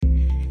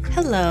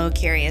Hello,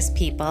 curious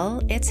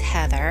people. It's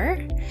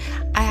Heather.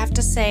 I have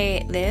to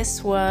say,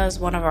 this was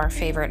one of our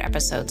favorite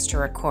episodes to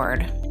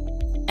record.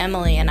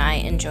 Emily and I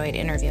enjoyed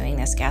interviewing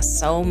this guest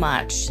so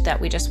much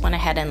that we just went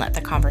ahead and let the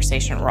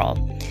conversation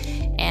roll.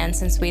 And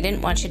since we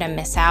didn't want you to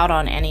miss out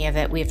on any of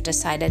it, we've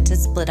decided to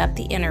split up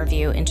the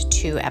interview into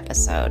 2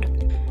 episodes.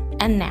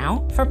 And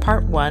now for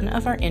part 1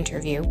 of our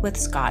interview with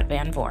Scott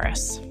Van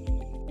Voris.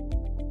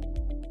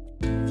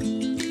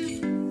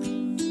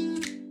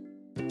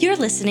 You're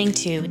listening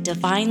to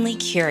Divinely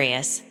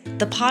Curious,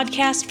 the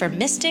podcast for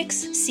mystics,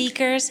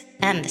 seekers,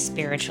 and the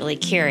spiritually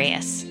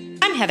curious.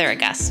 I'm Heather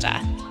Augusta.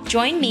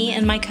 Join me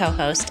and my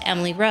co-host,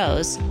 Emily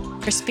Rose,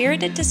 for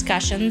spirited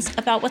discussions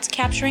about what's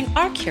capturing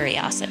our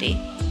curiosity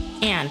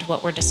and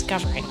what we're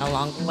discovering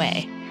along the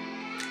way.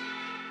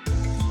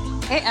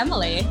 Hey,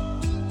 Emily.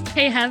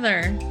 Hey,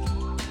 Heather.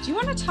 Do you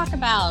want to talk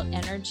about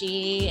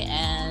energy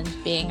and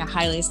being a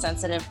highly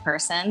sensitive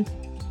person?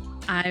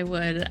 I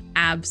would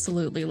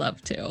absolutely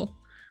love to.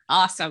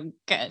 Awesome.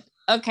 Good.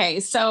 Okay.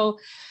 So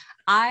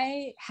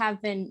I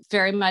have been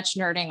very much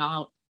nerding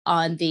out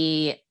on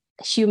the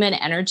human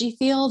energy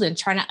field and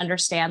trying to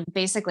understand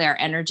basically our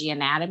energy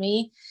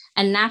anatomy.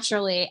 And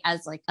naturally,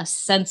 as like a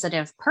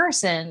sensitive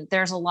person,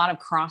 there's a lot of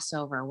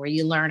crossover where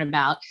you learn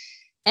about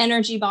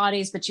energy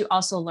bodies, but you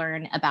also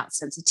learn about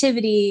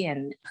sensitivity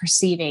and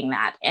perceiving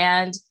that.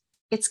 And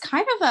it's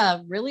kind of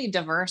a really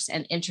diverse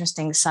and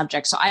interesting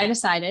subject. So I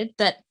decided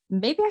that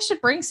maybe I should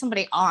bring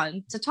somebody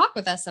on to talk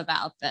with us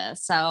about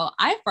this. So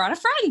I brought a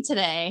friend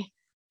today.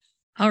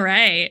 All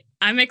right.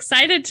 I'm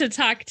excited to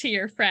talk to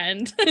your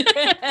friend.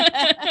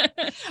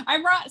 I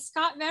brought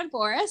Scott Van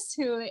Voris,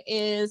 who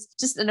is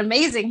just an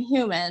amazing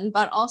human,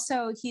 but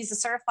also he's a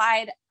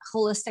certified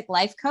holistic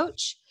life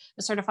coach,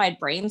 a certified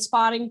brain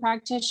spotting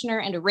practitioner,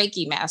 and a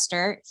Reiki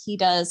master. He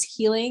does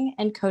healing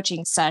and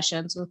coaching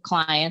sessions with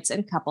clients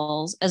and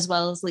couples, as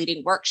well as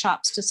leading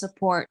workshops to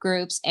support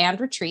groups and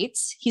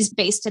retreats. He's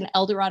based in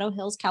El Dorado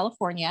Hills,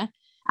 California,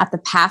 at the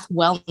Path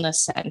Wellness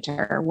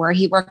Center, where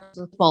he works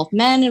with both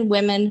men and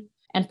women,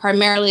 and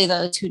primarily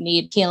those who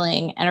need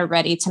healing and are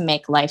ready to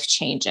make life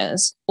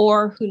changes,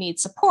 or who need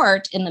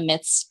support in the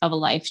midst of a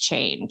life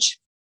change.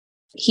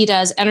 He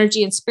does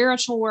energy and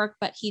spiritual work,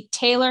 but he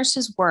tailors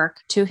his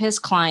work to his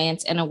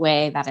clients in a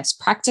way that is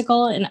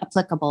practical and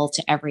applicable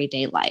to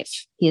everyday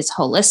life. He is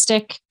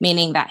holistic,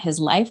 meaning that his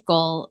life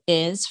goal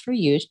is for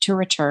you to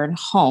return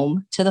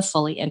home to the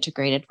fully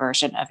integrated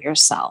version of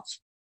yourself.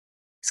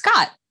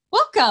 Scott,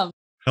 welcome.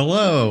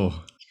 Hello.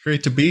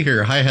 Great to be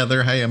here. Hi,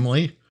 Heather. Hi,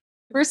 Emily.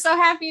 We're so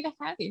happy to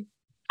have you.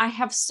 I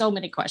have so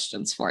many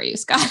questions for you,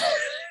 Scott.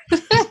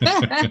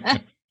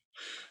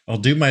 I'll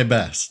do my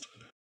best.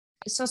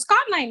 So Scott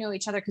and I know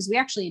each other because we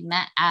actually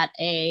met at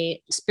a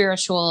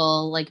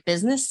spiritual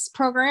business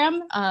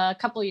program a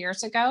couple of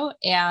years ago.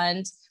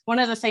 And one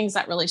of the things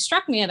that really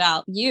struck me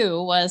about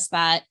you was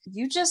that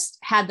you just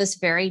had this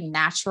very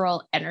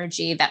natural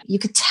energy that you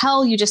could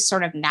tell you just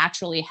sort of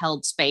naturally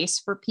held space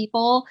for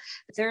people.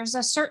 There's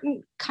a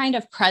certain kind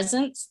of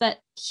presence that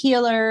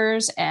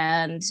healers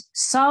and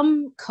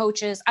some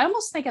coaches, I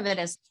almost think of it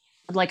as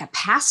like a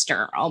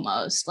pastor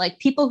almost, like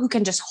people who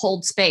can just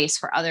hold space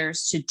for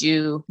others to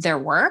do their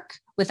work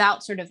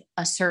without sort of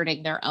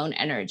asserting their own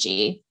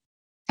energy.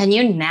 And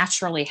you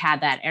naturally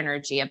had that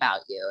energy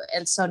about you.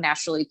 And so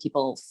naturally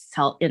people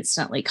felt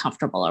instantly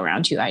comfortable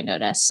around you, I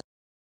noticed.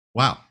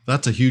 Wow,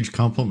 that's a huge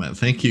compliment.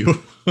 Thank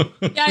you.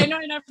 Yeah, I know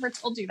I never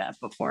told you that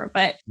before,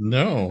 but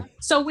no.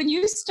 So when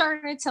you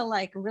started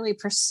to really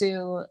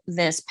pursue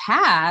this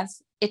path,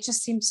 it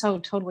just seemed so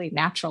totally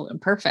natural and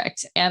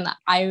perfect. And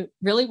I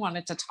really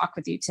wanted to talk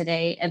with you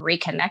today and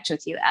reconnect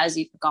with you as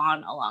you've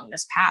gone along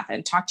this path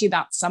and talk to you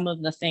about some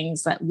of the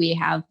things that we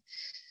have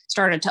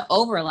started to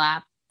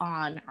overlap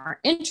on our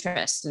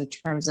interests in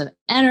terms of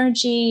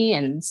energy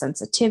and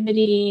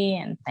sensitivity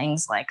and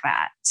things like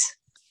that.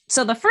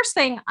 So the first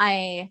thing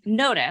I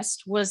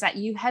noticed was that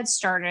you had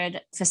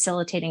started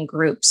facilitating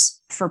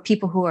groups for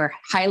people who are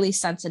highly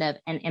sensitive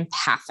and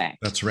empathic.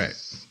 That's right.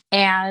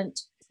 And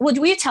would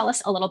you tell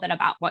us a little bit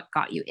about what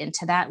got you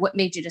into that? What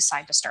made you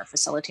decide to start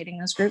facilitating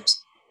those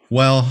groups?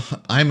 Well,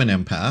 I'm an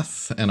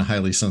empath and a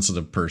highly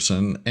sensitive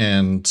person.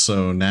 And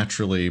so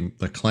naturally,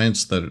 the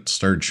clients that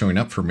started showing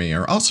up for me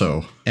are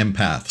also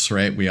empaths,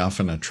 right? We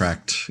often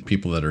attract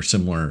people that are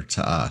similar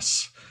to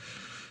us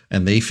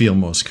and they feel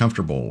most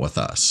comfortable with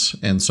us.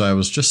 And so I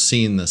was just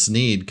seeing this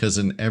need because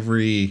in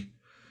every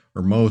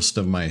or most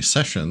of my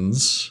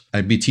sessions,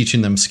 I'd be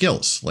teaching them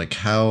skills like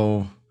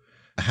how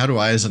do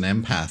I as an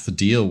empath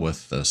deal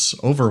with this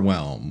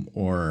overwhelm,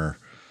 or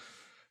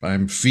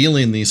I'm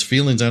feeling these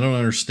feelings. I don't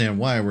understand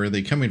why. Where are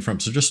they coming from?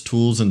 So just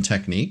tools and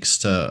techniques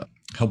to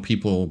help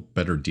people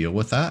better deal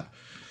with that.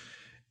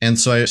 And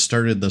so I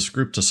started this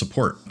group to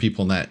support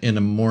people in that in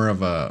a more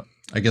of a,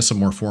 I guess, a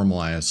more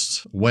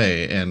formalized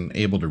way and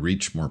able to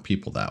reach more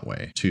people that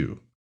way too.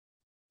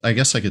 I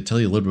guess I could tell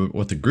you a little bit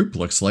what the group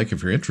looks like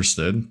if you're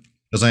interested,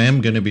 because I am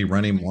going to be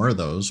running more of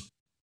those.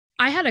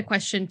 I had a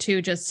question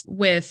too, just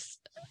with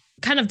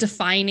kind of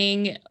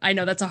defining, I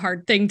know that's a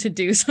hard thing to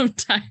do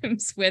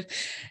sometimes with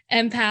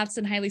empaths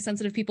and highly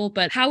sensitive people,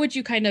 but how would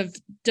you kind of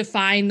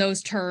define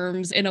those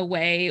terms in a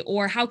way,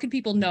 or how can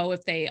people know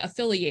if they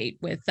affiliate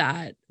with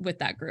that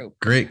group?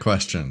 Great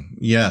question.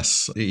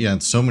 Yes. Yeah.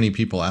 And so many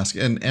people ask,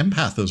 and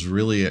empath has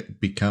really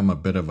become a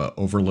bit of an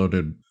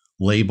overloaded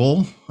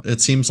label, it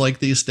seems like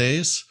these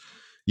days,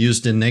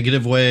 used in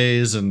negative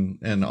ways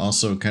and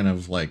also kind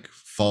of like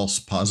false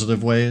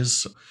positive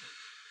ways.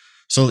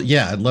 So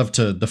yeah, I'd love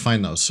to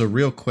define those. So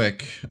real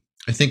quick,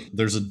 I think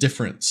there's a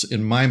difference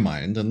in my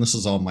mind, and this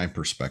is all my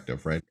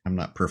perspective, right? I'm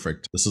not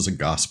perfect. This is a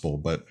gospel,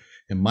 but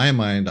in my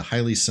mind, a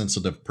highly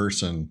sensitive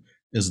person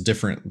is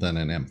different than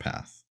an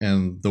empath.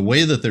 And the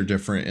way that they're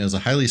different is a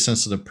highly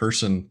sensitive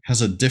person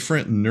has a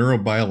different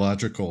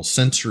neurobiological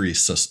sensory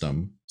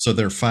system. So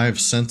their 5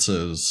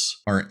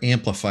 senses are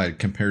amplified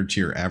compared to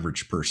your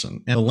average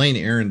person. And Elaine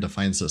Aron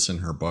defines this in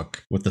her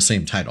book with the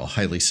same title,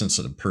 Highly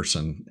Sensitive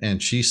Person.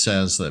 And she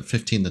says that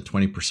 15 to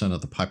 20%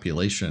 of the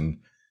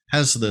population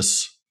has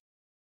this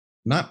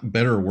not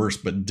better or worse,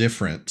 but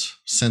different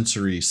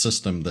sensory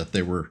system that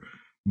they were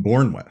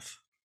born with.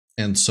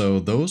 And so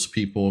those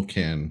people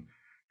can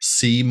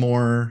see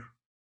more,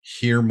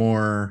 hear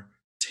more,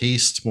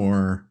 taste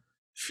more,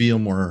 feel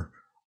more.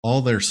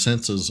 All their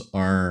senses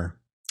are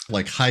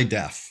like high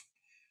def,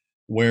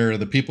 where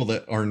the people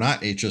that are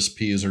not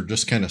HSPs are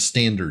just kind of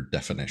standard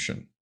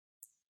definition.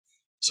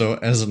 So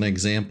as an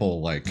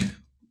example, like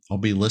I'll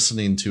be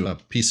listening to a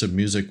piece of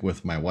music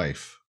with my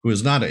wife who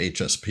is not a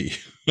HSP.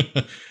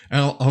 And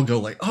I'll go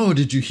like, oh,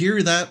 did you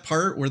hear that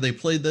part where they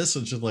played this?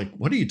 And she's like,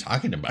 what are you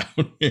talking about?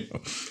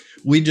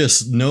 We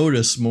just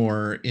notice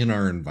more in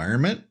our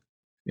environment,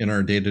 in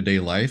our day-to-day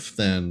life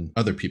than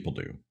other people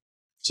do.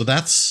 So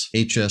that's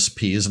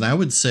HSPs. And I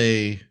would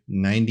say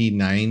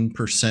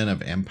 99% of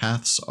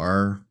empaths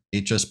are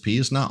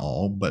HSPs, not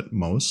all, but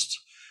most.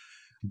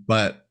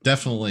 But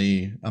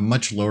definitely a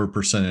much lower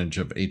percentage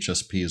of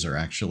HSPs are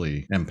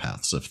actually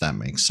empaths, if that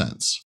makes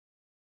sense.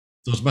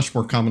 So it's much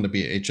more common to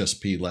be a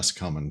HSP, less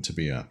common to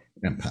be an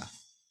empath.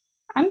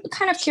 I'm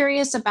kind of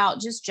curious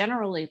about just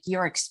generally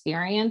your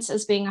experience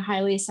as being a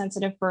highly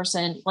sensitive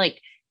person,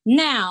 like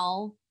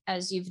now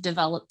as you've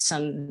developed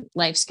some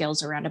life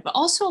skills around it, but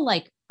also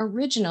like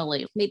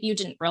originally, maybe you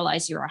didn't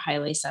realize you were a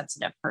highly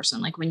sensitive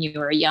person, like when you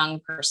were a young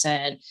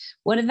person.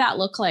 What did that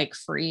look like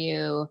for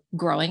you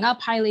growing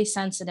up highly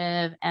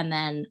sensitive and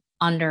then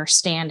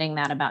understanding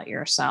that about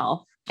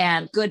yourself,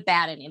 and good,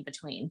 bad, and in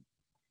between?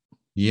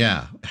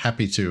 Yeah,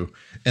 happy to.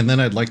 And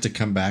then I'd like to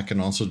come back and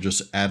also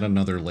just add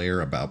another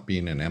layer about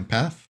being an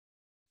empath.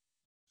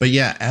 But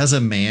yeah, as a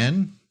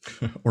man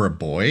or a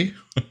boy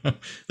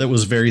that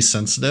was very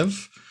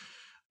sensitive,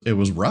 it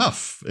was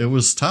rough. It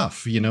was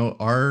tough. You know,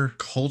 our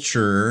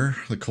culture,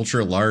 the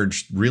culture at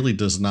large, really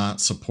does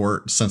not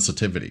support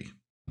sensitivity,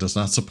 does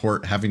not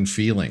support having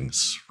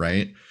feelings,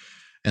 right?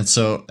 And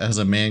so as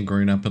a man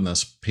growing up in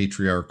this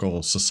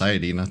patriarchal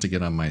society, not to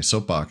get on my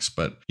soapbox,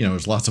 but, you know,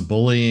 there's lots of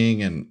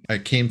bullying. And I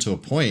came to a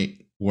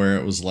point where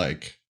it was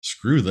like,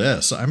 screw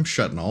this. I'm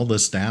shutting all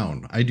this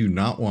down. I do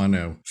not want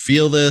to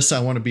feel this. I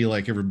want to be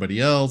like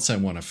everybody else. I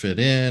want to fit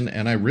in.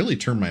 And I really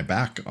turned my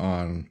back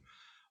on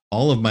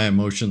all of my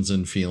emotions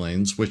and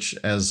feelings, which,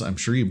 as I'm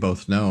sure you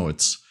both know,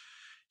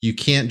 you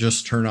can't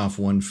just turn off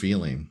one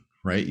feeling,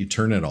 right? You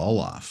turn it all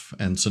off.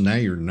 And so now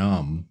you're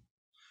numb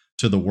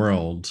to the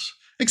world.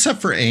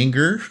 Except for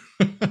anger.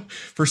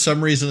 For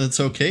some reason, it's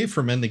okay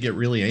for men to get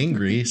really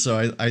angry.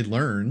 So I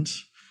learned,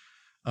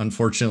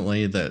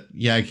 unfortunately, that,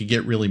 yeah, I could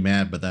get really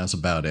mad, but that's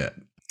about it.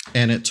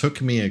 And it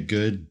took me a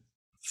good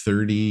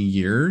 30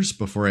 years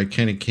before I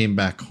kind of came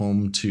back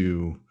home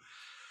through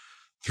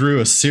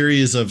a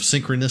series of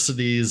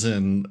synchronicities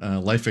and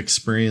life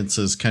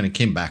experiences, kind of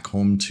came back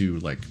home to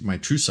like my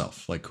true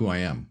self, like who I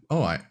am.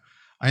 Oh, I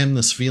am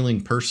this feeling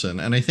person.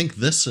 And I think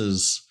this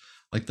is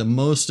like the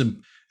most...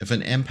 If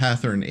an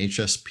empath or an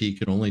HSP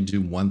could only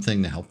do one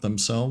thing to help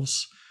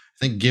themselves,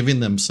 I think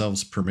giving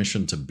themselves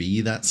permission to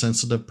be that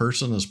sensitive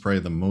person is probably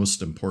the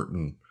most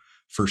important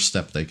first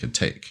step they could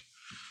take.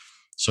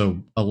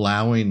 So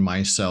allowing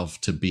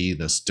myself to be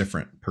this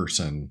different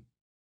person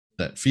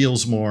that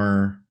feels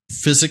more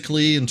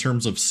physically in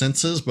terms of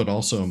senses, but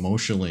also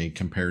emotionally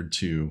compared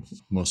to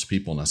most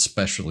people, and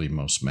especially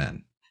most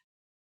men.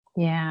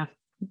 Yeah.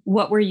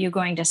 What were you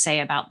going to say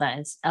about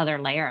this other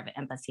layer of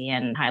empathy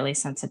and highly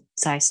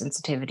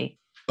sensitivity?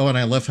 Oh, and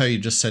I love how you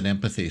just said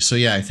empathy. So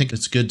yeah, I think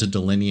it's good to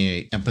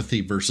delineate empathy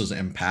versus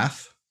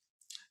empath.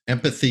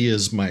 Empathy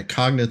is my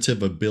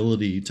cognitive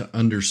ability to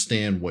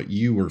understand what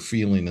you were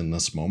feeling in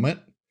this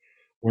moment.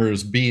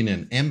 Whereas being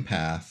an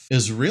empath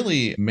is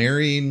really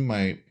marrying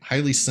my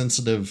highly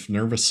sensitive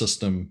nervous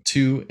system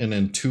to an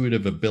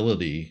intuitive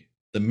ability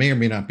that may or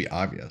may not be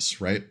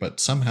obvious, right? But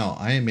somehow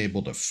I am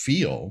able to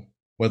feel,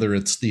 whether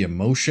it's the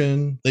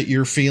emotion that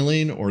you're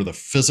feeling or the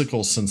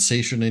physical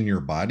sensation in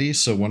your body.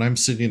 So when I'm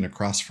sitting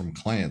across from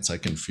clients, I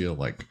can feel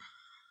like,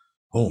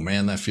 oh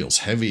man, that feels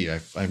heavy.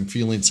 I'm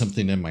feeling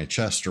something in my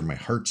chest, or my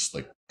heart's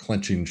like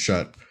clenching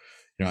shut.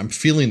 You know, I'm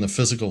feeling the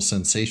physical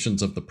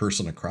sensations of the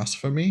person across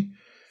from me.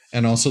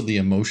 and also the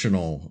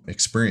emotional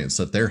experience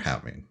that they're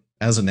having.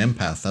 As an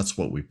empath, that's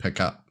what we pick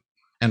up.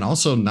 And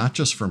also not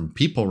just from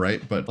people,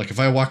 right? But like if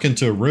I walk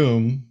into a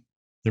room,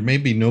 there may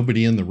be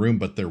nobody in the room,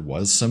 but there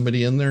was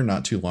somebody in there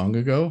not too long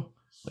ago.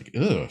 Like,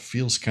 ugh,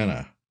 feels kind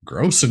of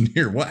gross in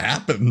here. What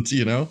happened?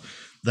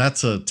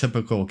 That's a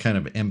typical kind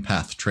of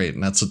empath trait.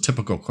 And that's a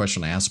typical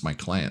question I ask my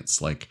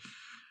clients. Like,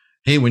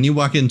 hey, when you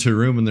walk into a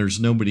room and there's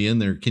nobody in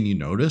there, can you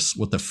notice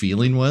what the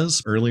feeling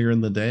was earlier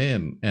in the day?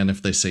 And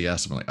if they say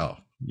yes, I'm like, oh,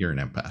 you're an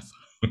empath.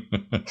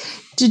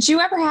 Did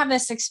you ever have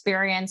this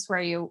experience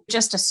where you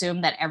just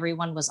assumed that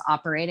everyone was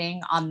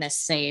operating on this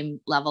same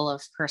level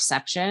of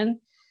perception?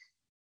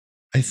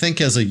 I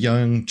think as a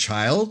young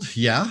child,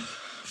 yeah,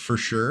 for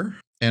sure.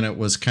 And it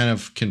was kind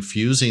of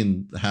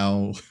confusing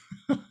how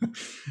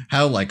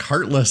like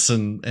heartless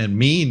and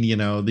mean,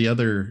 the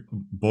other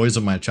boys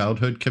of my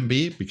childhood can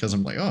be, because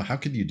I'm like, oh, how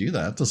could you do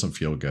that? That doesn't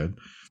feel good.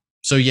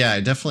 So yeah,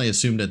 I definitely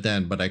assumed it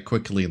then, but I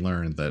quickly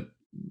learned that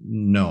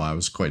no, I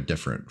was quite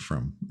different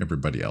from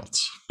everybody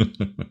else.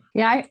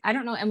 Yeah, I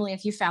don't know, Emily,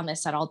 if you found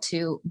this at all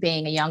too,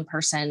 being a young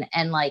person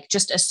and like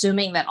just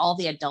assuming that all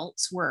the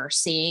adults were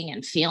seeing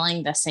and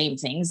feeling the same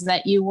things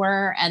that you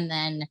were. And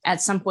then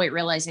at some point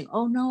realizing,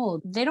 oh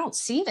no, they don't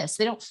see this.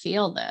 They don't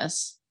feel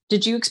this.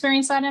 Did you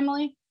experience that,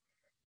 Emily?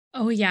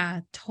 Oh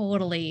yeah,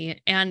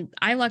 totally. And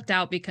I lucked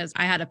out because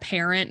I had a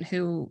parent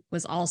who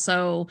was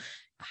also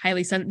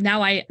highly sensitive.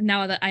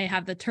 Now that I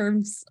have the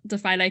terms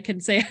defined, I can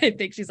say I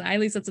think she's a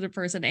highly sensitive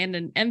person and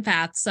an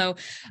empath. So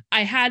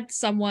I had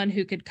someone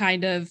who could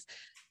kind of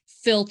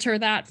filter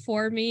that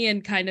for me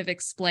and kind of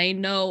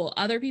explain, no,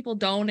 other people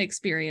don't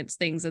experience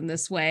things in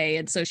this way.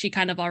 And so she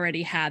kind of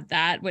already had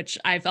that, which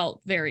I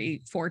felt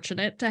very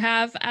fortunate to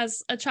have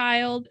as a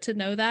child, to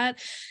know that.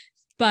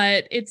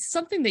 But it's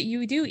something that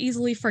you do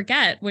easily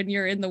forget when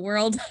you're in the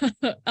world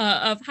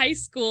of high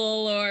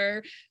school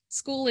or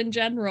school in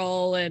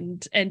general,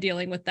 and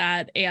dealing with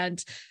that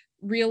and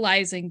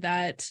realizing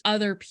that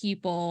other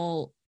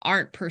people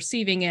aren't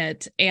perceiving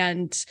it.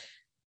 And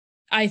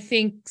I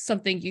think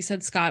something you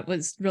said, Scott,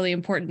 was really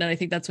important. And I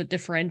think that's what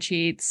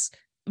differentiates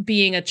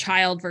being a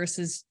child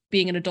versus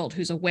being an adult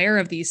who's aware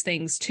of these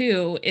things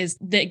too, is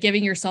that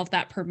giving yourself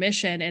that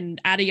permission. And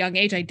at a young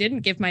age, I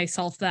didn't give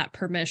myself that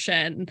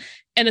permission.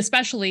 And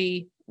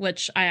especially,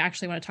 which I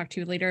actually want to talk to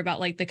you later about,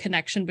 like the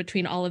connection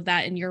between all of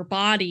that in your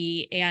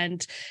body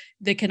and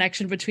the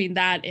connection between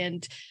that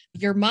and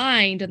your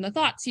mind and the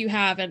thoughts you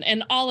have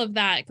and all of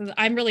that, because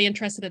I'm really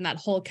interested in that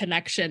whole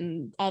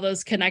connection, all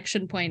those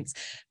connection points.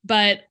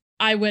 But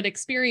I would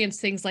experience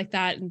things like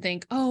that and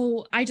think,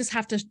 oh, I just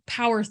have to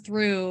power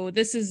through.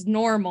 This is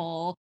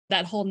normal.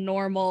 That whole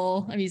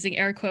normal, I'm using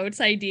air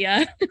quotes,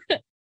 idea.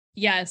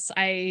 Yes,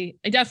 I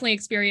definitely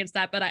experienced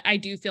that, but I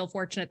do feel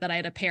fortunate that I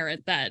had a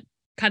parent that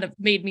kind of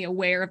made me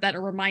aware of that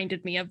or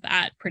reminded me of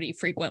that pretty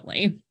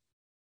frequently.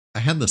 I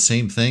had the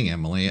same thing,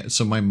 Emily.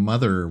 So my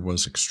mother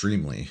was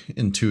extremely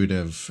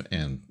intuitive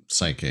and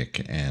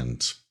psychic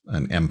and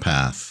an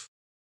empath.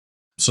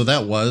 So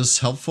that was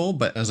helpful.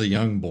 But as a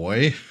young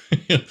boy,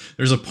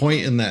 there's a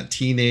point in that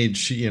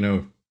teenage,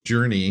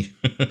 journey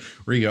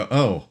where you go,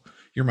 oh,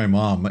 you're my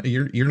mom.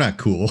 You're not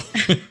cool.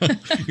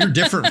 You're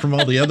different from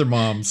all the other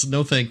moms.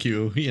 No, thank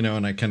you.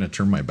 And I kind of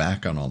turn my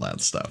back on all that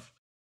stuff.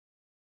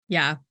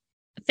 Yeah.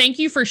 Thank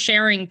you for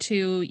sharing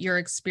too your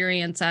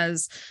experience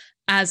as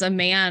a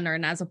man or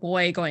as a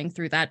boy going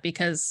through that,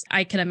 because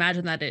I can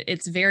imagine that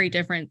it's very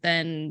different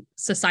than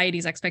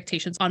society's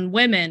expectations on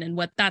women and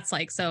what that's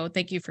like. So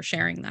thank you for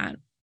sharing that.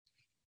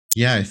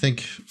 Yeah, I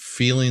think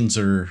feelings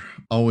are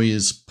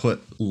always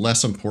put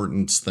less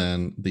importance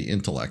than the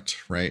intellect,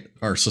 right?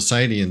 Our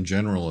society in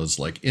general is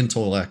like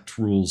intellect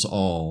rules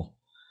all.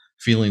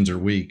 Feelings are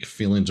weak,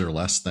 feelings are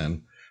less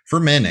than, for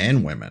men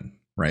and women,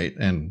 right?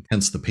 And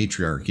hence the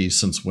patriarchy,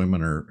 since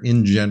women are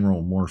in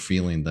general more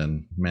feeling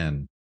than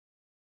men.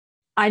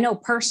 I know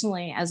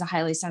personally, as a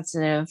highly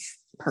sensitive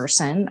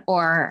person,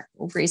 or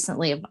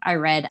recently I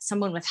read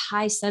someone with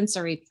high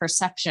sensory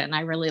perception.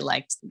 I really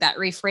liked that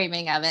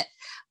reframing of it.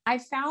 I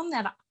found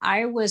that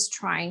I was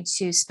trying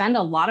to spend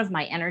a lot of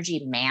my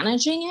energy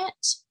managing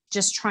it,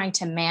 just trying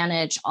to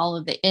manage all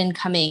of the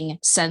incoming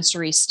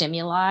sensory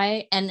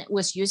stimuli, and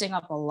was using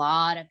up a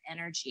lot of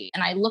energy.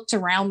 And I looked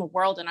around the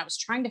world and I was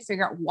trying to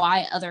figure out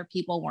why other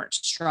people weren't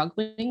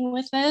struggling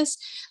with this,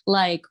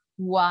 like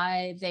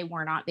why they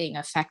were not being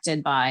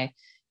affected by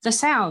the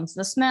sounds,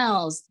 the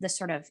smells, the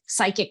sort of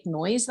psychic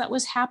noise that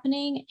was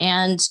happening.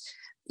 And,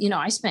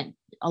 I spent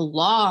a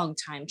long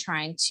time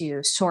trying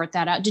to sort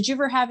that out. Did you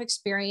ever have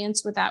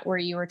experience with that where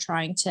you were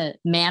trying to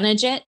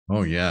manage it?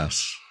 Oh,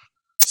 yes.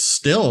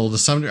 Still, to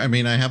some degree, I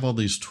mean, I have all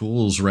these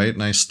tools, right?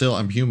 And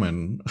I'm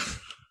human.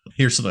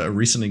 Here's a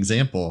recent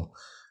example.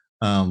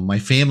 My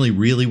family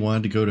really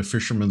wanted to go to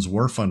Fisherman's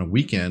Wharf on a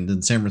weekend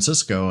in San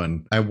Francisco.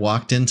 And I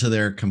walked into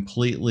there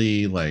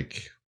completely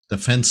like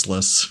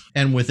defenseless.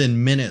 And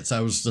within minutes,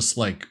 I was just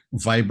like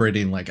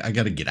vibrating, like, I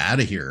got to get out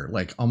of here,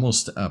 like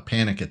almost a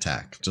panic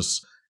attack,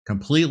 just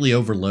completely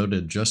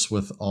overloaded just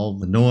with all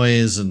the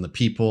noise and the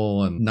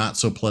people and not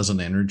so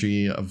pleasant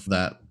energy of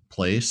that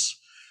place.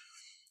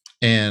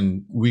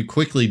 And we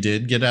quickly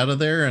did get out of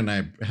there, and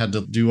I had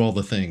to do all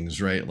the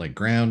things, right? Like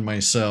ground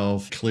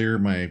myself, clear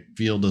my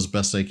field as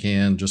best I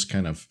can, just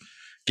kind of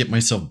get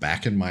myself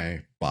back in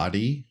my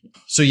body.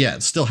 So yeah,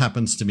 it still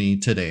happens to me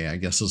today, I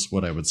guess is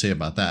what I would say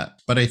about that.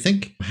 But I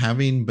think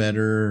having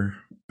better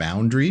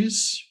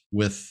boundaries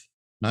with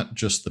not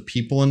just the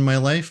people in my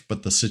life,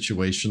 but the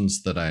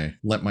situations that I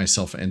let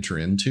myself enter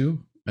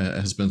into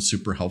has been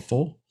super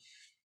helpful.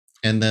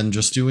 And then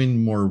just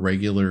doing more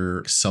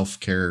regular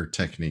self-care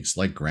techniques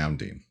like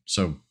grounding.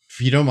 So if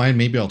you don't mind,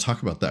 maybe I'll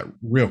talk about that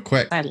real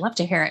quick. I'd love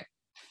to hear it.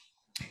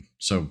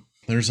 So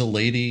there's a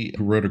lady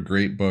who wrote a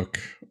great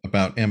book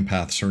about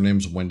empaths. Her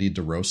name's Wendy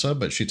DeRosa,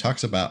 but she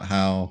talks about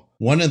how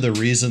one of the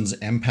reasons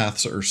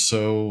empaths are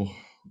so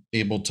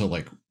able to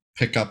like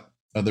pick up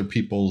other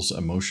people's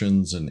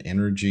emotions and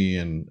energy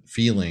and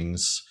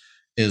feelings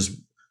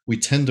is we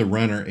tend to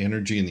run our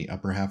energy in the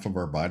upper half of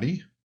our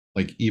body,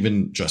 like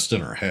even just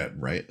in our head,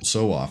 right?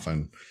 So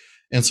often.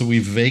 And so we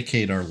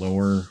vacate our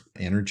lower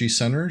energy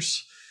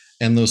centers,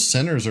 and those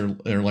centers are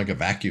like a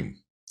vacuum.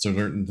 So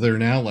they're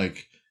now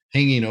like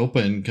hanging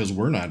open because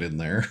we're not in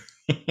there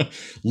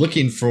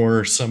looking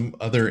for some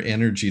other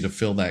energy to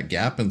fill that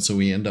gap. And so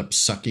we end up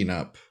sucking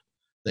up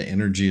the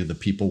energy of the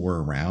people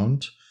we're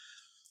around.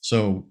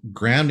 So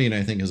grounding,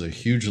 I think, is a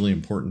hugely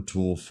important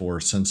tool for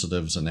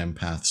sensitives and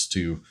empaths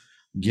to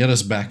get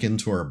us back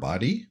into our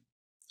body.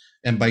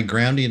 And by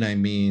grounding, I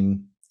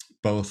mean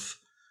both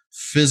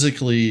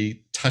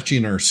physically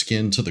touching our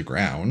skin to the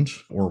ground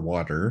or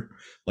water,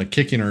 like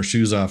kicking our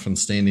shoes off and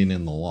standing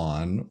in the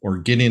lawn, or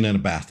getting in a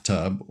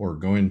bathtub or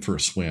going for a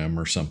swim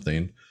or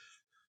something.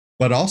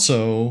 But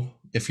also,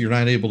 if you're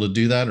not able to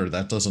do that, or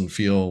that doesn't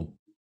feel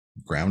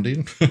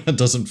grounding, it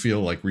doesn't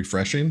feel like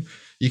refreshing,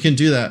 you can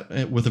do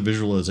that with a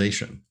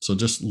visualization. So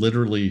just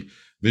literally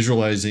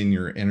visualizing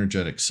your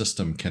energetic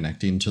system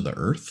connecting to the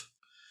earth.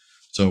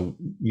 So,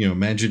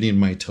 imagining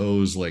my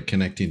toes like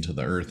connecting to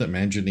the earth,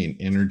 imagining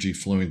energy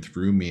flowing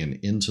through me and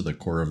into the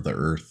core of the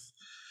earth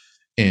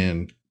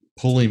and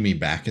pulling me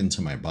back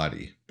into my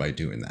body by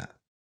doing that.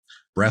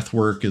 Breath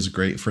work is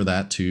great for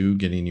that too,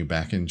 getting you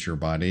back into your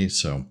body.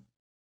 So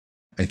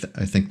I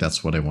think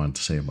that's what I wanted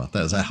to say about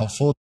that. Is that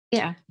helpful?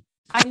 Yeah.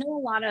 I know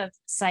a lot of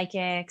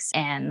psychics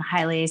and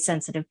highly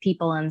sensitive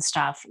people and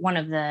stuff. One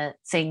of the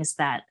things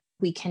that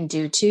we can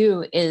do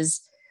too is,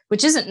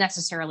 which isn't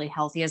necessarily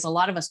healthy, is a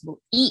lot of us will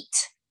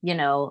eat,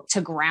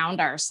 to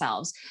ground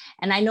ourselves.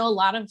 And I know a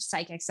lot of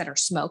psychics that are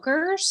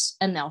smokers,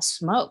 and they'll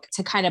smoke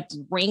to kind of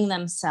bring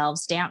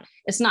themselves down.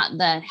 It's not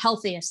the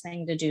healthiest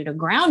thing to do to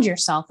ground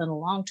yourself in the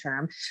long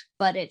term,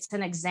 but it's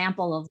an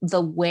example of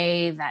the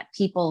way that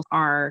people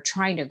are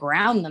trying to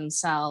ground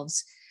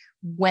themselves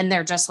when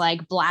they're just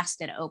like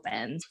blasted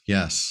open.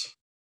 Yes.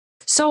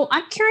 So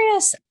I'm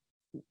curious,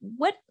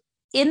 what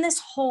in this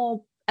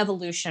whole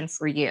evolution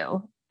for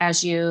you,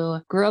 as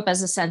you grew up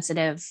as a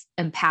sensitive,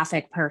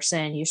 empathic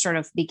person, you sort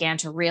of began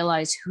to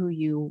realize who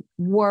you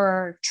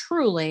were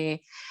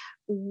truly.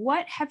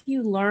 What have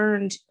you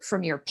learned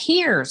from your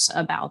peers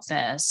about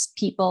this?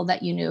 People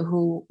that you knew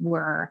who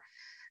were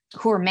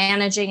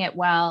managing it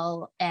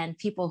well, and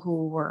people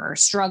who were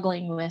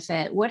struggling with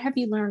it. What have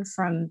you learned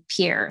from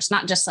peers,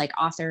 not just like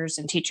authors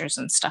and teachers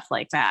and stuff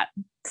like that,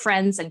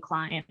 friends and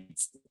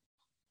clients?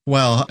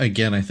 Well,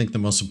 again, I think the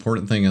most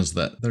important thing is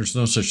that there's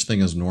no such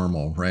thing as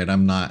normal, right?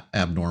 I'm not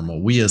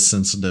abnormal. We as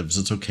sensitives,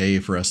 it's okay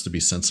for us to be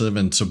sensitive.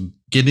 And so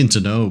getting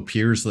to know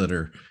peers that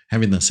are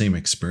having the same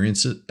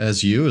experience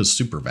as you is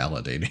super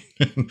validating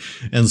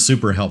and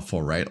super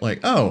helpful, right? Like,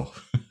 oh,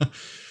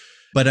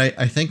 but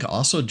I think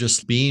also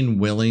just being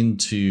willing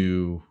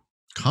to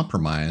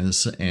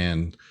compromise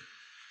and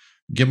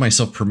give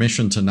myself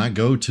permission to not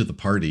go to the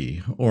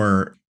party.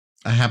 Or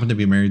I happen to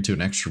be married to an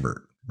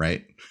extrovert,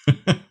 right?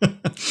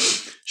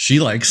 She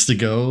likes to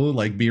go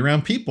like be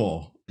around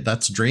people.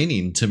 That's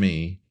draining to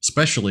me,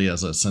 especially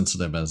as a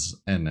sensitive as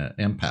an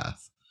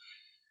empath.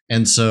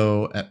 And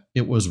so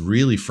it was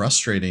really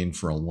frustrating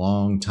for a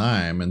long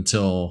time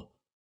until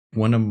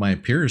one of my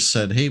peers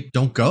said, hey,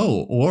 don't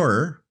go,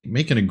 or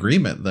make an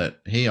agreement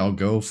that, hey, I'll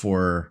go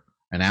for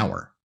an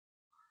hour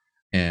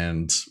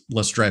and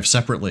let's drive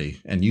separately.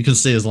 And you can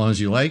stay as long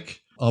as you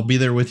like. I'll be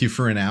there with you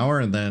for an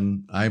hour and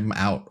then I'm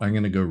out. I'm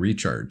going to go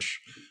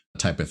recharge,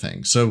 type of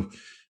thing. So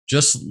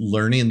just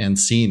learning and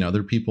seeing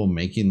other people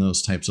making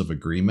those types of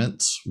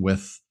agreements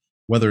with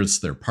whether it's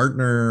their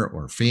partner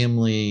or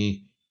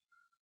family,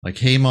 like,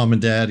 hey, mom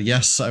and dad,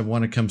 yes, I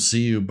want to come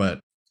see you, but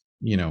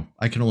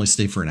I can only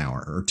stay for an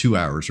hour or 2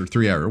 hours or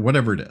 3 hours,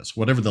 whatever it is,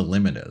 whatever the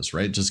limit is,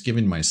 right? Just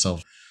giving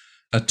myself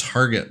a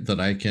target that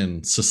I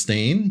can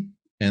sustain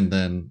and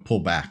then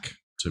pull back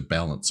to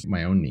balance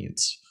my own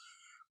needs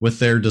with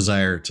their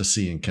desire to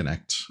see and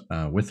connect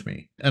with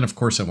me. And of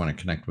course, I want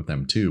to connect with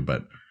them too,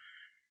 but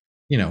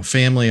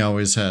family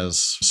always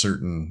has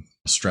certain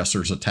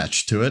stressors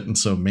attached to it. And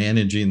so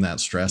managing that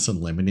stress and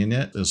limiting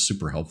it is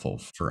super helpful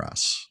for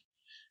us.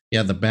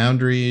 Yeah, the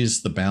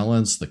boundaries, the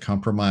balance, the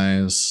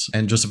compromise,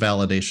 and just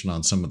validation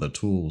on some of the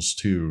tools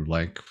too.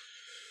 Like,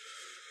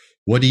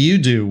 what do you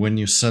do when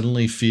you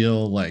suddenly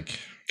feel like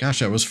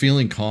gosh, I was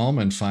feeling calm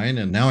and fine,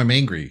 and now I'm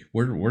angry.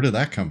 Where did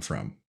that come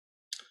from?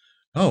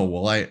 Oh,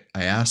 well, I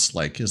asked,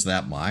 like, is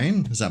that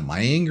mine? Is that my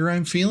anger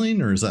I'm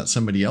feeling, or is that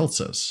somebody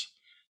else's?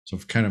 So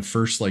kind of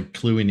first like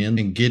cluing in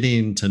and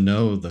getting to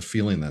know the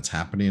feeling that's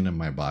happening in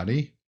my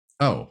body.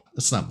 Oh,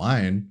 it's not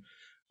mine.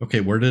 Okay,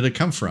 where did it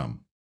come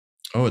from?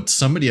 Oh, it's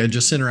somebody I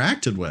just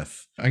interacted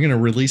with. I'm going to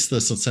release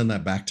this and send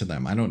that back to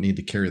them. I don't need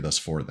to carry this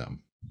for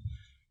them.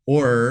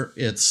 Or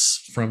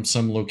it's from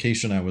some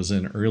location I was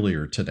in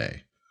earlier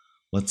today.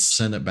 Let's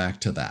send it back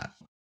to that.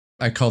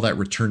 I call that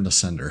return to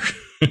sender.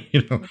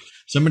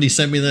 Somebody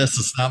sent me this,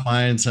 it's not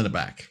mine, send it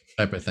back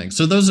type of thing.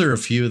 So those are a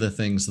few of the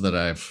things that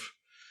I've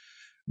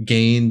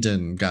gained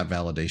and got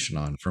validation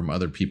on from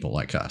other people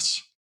like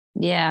us.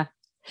 Yeah.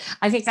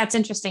 I think that's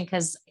interesting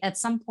because at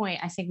some point,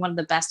 I think one of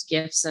the best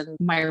gifts in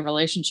my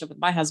relationship with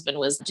my husband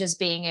was just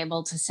being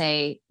able to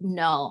say,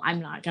 no,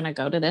 I'm not going to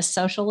go to this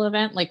social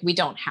event. Like, we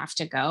don't have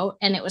to go.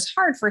 And it was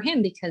hard for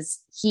him because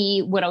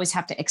he would always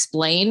have to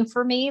explain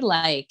for me,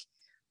 like,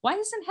 why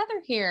isn't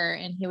Heather here?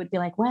 And he would be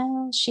like,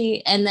 well,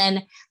 and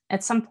then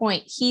at some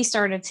point he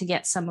started to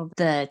get some of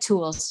the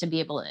tools to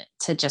be able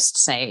to just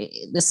say,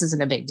 this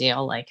isn't a big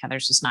deal. Like,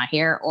 Heather's just not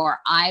here. Or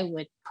I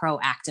would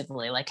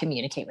proactively like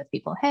communicate with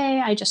people. Hey,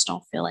 I just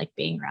don't feel like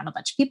being around a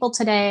bunch of people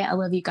today. I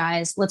love you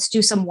guys. Let's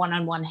do some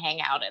one-on-one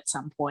hangout at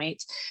some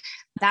point.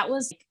 That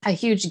was a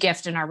huge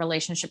gift in our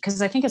relationship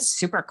because I think it's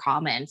super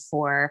common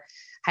for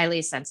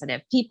highly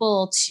sensitive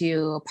people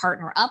to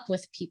partner up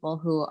with people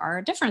who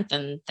are different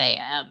than they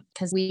am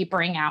because we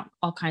bring out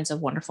all kinds of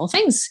wonderful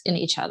things in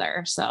each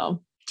other.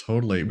 So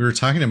totally. We were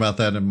talking about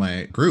that in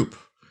my group.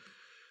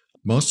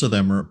 Most of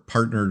them are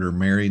partnered or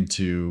married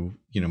to,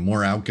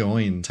 more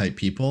outgoing type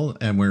people.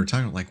 And we were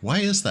talking like, why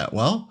is that?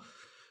 Well,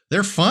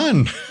 they're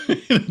fun.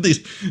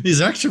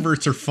 These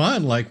extroverts are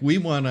fun. Like, we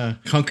want to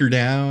hunker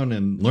down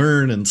and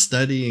learn and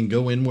study and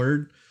go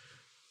inward.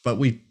 But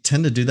we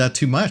tend to do that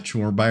too much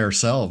when we're by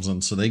ourselves.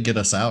 And so they get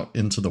us out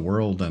into the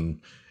world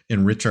and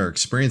enrich our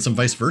experience and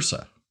vice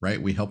versa,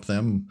 right? We help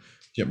them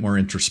get more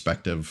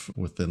introspective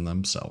within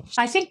themselves.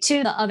 I think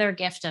too, the other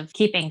gift of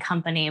keeping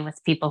company with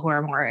people who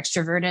are more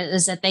extroverted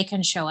is that they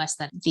can show us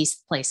that these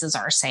places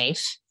are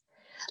safe.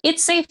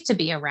 It's safe to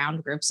be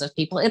around groups of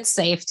people. It's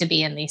safe to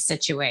be in these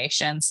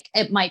situations.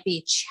 It might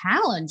be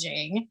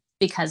challenging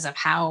because of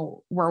how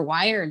we're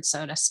wired,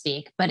 so to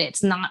speak, but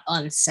it's not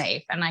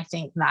unsafe. And I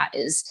think that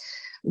is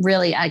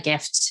really a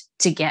gift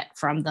to get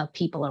from the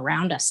people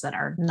around us that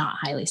are not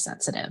highly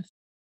sensitive.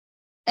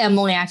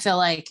 Emily, I feel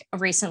like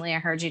recently I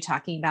heard you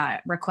talking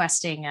about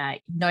requesting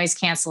noise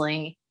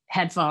canceling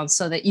headphones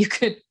so that you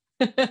could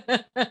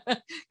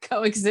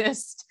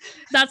coexist.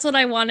 That's what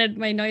I wanted.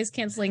 My noise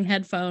canceling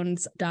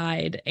headphones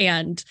died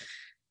and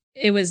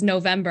it was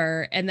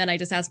November. And then I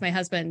just asked my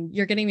husband,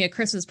 you're getting me a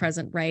Christmas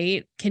present,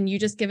 right? Can you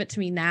just give it to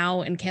me now?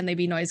 And can they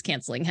be noise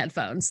canceling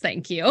headphones?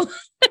 Thank you.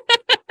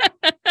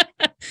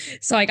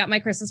 So I got my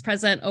Christmas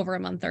present over a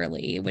month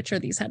early, which are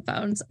these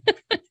headphones.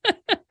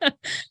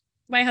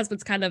 My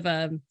husband's kind of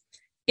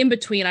in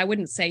between. I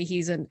wouldn't say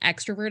he's an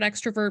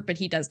extrovert, but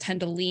he does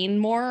tend to lean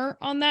more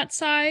on that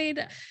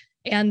side.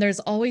 And there's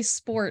always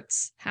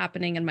sports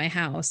happening in my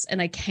house. And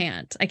I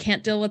can't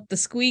deal with the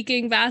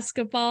squeaking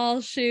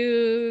basketball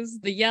shoes,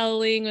 the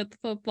yelling with the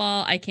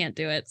football. I can't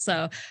do it.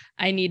 So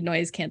I need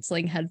noise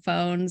canceling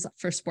headphones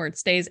for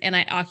sports days. And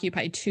I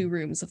occupy 2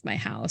 rooms of my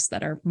house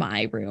that are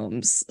my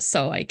rooms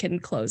so I can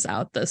close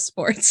out the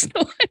sports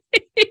noise.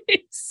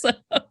 So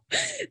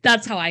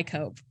that's how I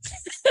cope.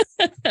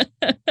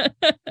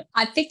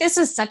 I think this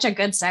is such a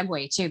good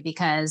segue too,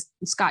 because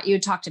Scott, you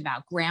talked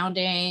about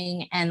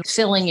grounding and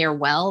filling your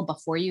well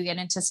before you get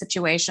into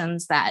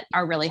situations that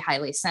are really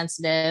highly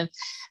sensitive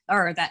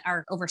or that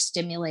are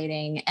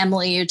overstimulating.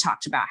 Emily, you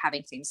talked about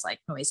having things like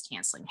noise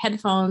canceling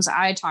headphones.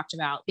 I talked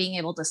about being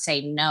able to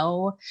say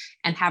no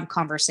and have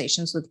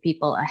conversations with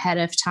people ahead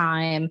of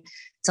time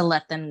to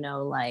let them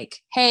know, like,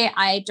 hey,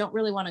 I don't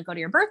really want to go to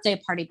your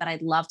birthday party, but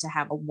I'd love to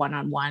have a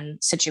one-on-one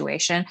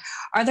situation.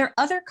 Are there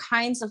other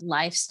kinds of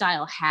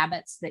lifestyle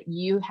habits that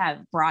you have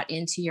brought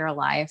into your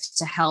life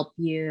to help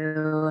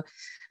you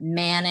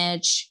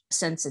manage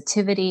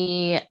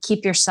sensitivity,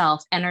 keep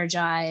yourself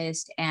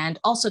energized, and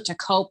also to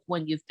cope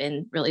when you've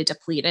been really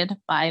depleted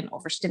by an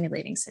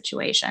overstimulating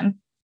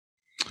situation?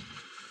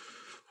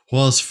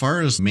 Well, as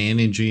far as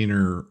managing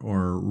or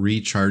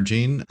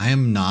recharging, I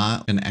am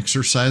not an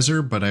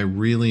exerciser, but I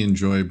really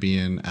enjoy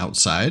being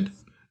outside.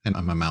 And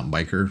I'm a mountain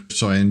biker,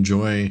 so I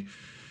enjoy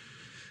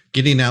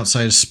getting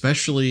outside,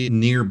 especially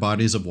near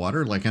bodies of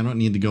water. Like, I don't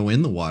need to go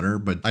in the water,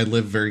 but I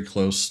live very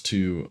close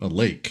to a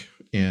lake.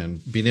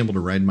 And being able to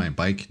ride my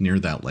bike near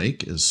that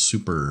lake is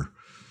super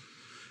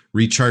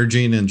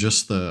recharging, and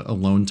just the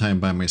alone time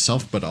by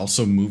myself, but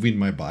also moving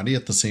my body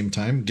at the same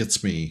time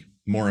gets me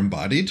more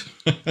embodied.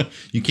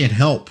 You can't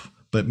help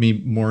but be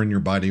more in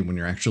your body when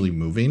you're actually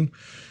moving.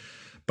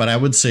 But I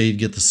would say you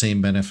get the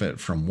same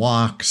benefit from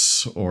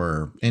walks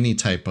or any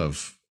type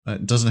of,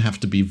 it doesn't have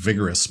to be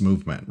vigorous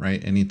movement,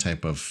 right? Any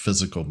type of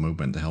physical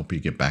movement to help you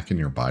get back in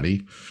your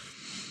body.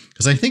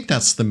 Because I think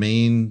that's the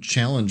main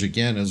challenge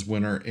again, is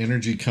when our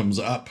energy comes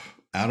up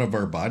out of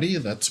our body,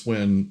 that's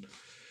when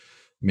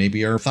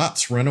maybe our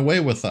thoughts run away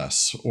with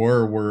us,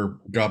 or we're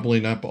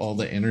gobbling up all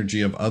the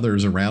energy of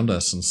others around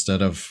us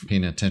instead of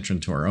paying attention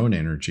to our own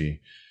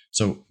energy.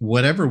 So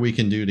whatever we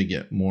can do to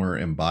get more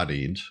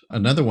embodied.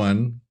 Another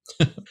one,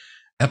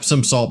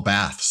 Epsom salt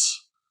baths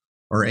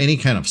or any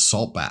kind of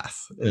salt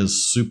bath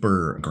is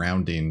super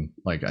grounding.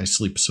 Like I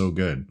sleep so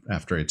good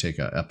after I take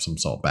a Epsom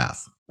salt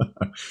bath.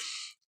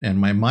 And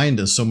my mind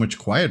is so much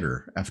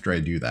quieter after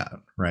I do that,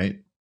 right?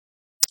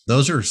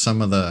 Those are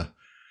some of the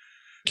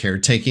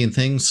caretaking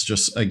things,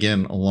 just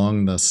again,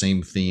 along the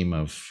same theme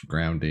of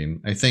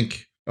grounding. I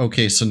think,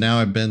 okay, so now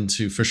I've been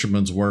to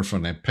Fisherman's Wharf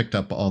and I picked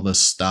up all this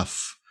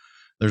stuff.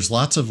 There's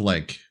lots of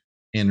like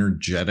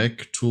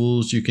energetic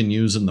tools you can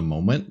use in the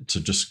moment to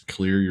just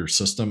clear your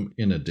system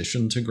in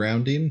addition to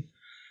grounding.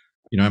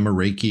 You know, I'm a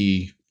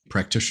Reiki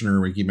practitioner,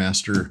 Reiki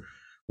master.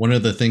 One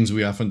of the things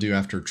we often do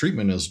after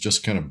treatment is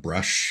just kind of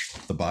brush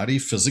the body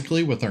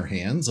physically with our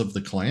hands of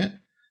the client.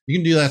 You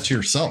can do that to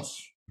yourself,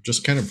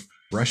 just kind of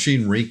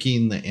brushing,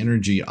 raking the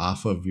energy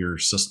off of your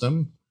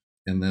system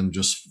and then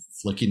just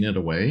flicking it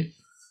away.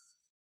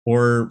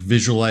 Or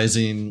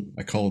visualizing,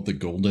 I call it the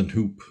golden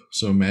hoop.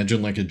 So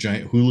imagine like a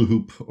giant hula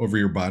hoop over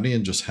your body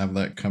and just have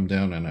that come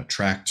down and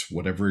attract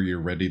whatever you're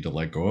ready to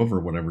let go of or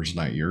whatever's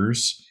not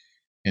yours.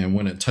 And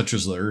when it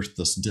touches the earth,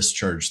 just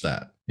discharge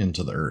that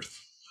into the earth.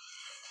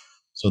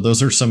 So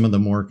those are some of the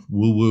more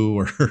woo-woo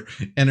or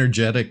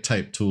energetic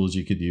type tools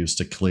you could use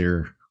to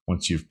clear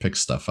once you've picked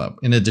stuff up,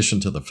 in addition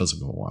to the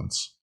physical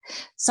ones.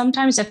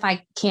 Sometimes if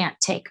I can't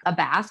take a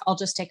bath, I'll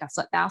just take a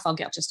foot bath. I'll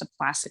get just a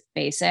plastic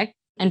basic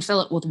and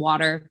fill it with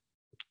water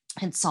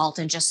and salt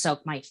and just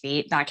soak my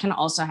feet. That can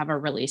also have a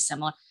really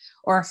similar,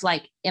 or if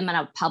like I'm in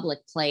a public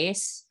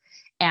place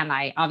and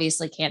I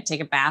obviously can't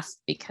take a bath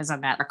because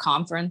I'm at a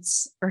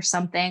conference or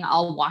something,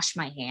 I'll wash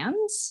my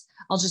hands.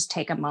 I'll just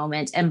take a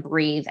moment and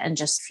breathe and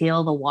just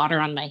feel the water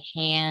on my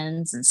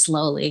hands and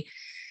slowly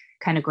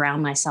kind of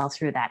ground myself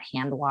through that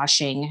hand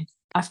washing.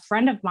 A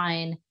friend of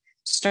mine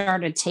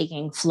started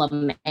taking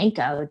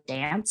flamenco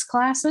dance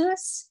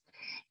classes.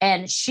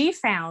 And she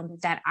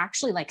found that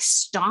actually like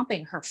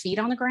stomping her feet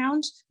on the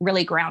ground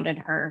really grounded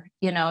her.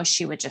 You know,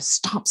 she would just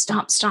stomp,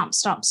 stomp, stomp,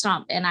 stomp,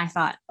 stomp. And I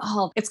thought,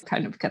 oh, it's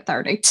kind of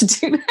cathartic to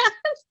do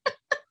that.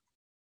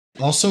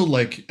 Also,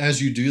 like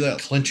as you do that,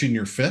 clenching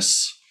your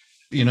fists,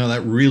 you know,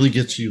 that really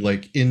gets you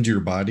like into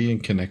your body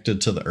and connected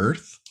to the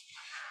earth.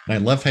 And I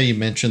love how you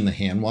mentioned the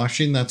hand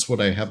washing. That's what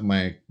I have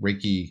my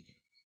Reiki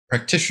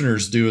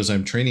practitioners do as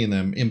I'm training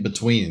them in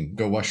between.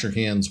 Go wash your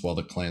hands while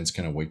the client's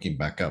kind of waking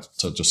back up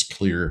to just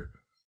clear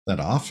that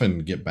off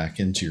and get back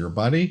into your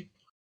body.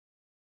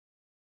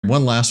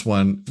 One last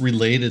one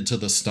related to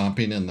the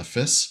stomping and the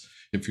fists.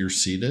 If you're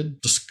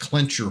seated, just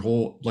clench your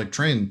whole, like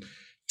try and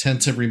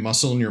tense every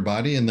muscle in your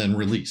body and then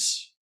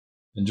release.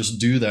 And just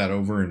do that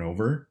over and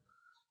over.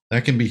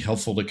 That can be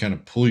helpful to kind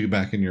of pull you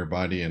back in your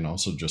body and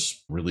also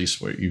just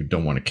release what you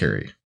don't want to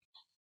carry.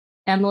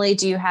 Emily,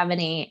 do you have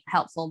any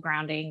helpful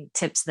grounding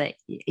tips that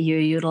you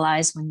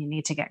utilize when you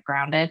need to get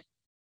grounded?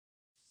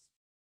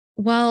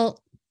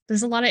 Well,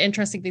 there's a lot of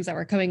interesting things that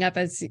were coming up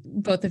as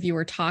both of you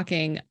were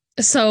talking.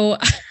 So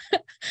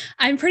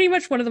I'm pretty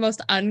much one of the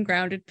most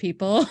ungrounded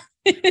people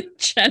in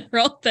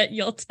general that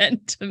you'll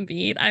tend to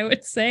meet, I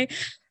would say.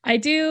 I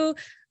do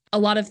a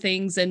lot of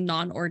things in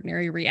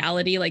non-ordinary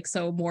reality, like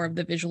so more of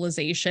the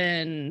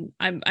visualization.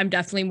 I'm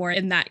definitely more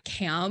in that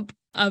camp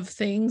of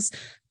things,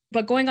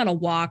 but going on a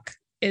walk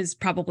is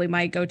probably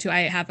my go-to.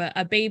 I have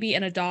a baby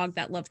and a dog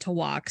that love to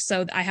walk.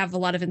 So I have a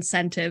lot of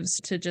incentives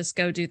to just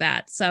go do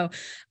that. So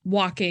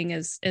walking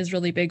is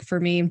really big for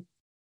me.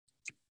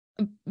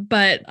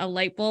 But a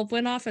light bulb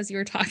went off as you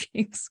were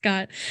talking,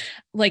 Scott.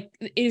 Like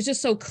it was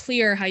just so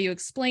clear how you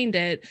explained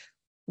it,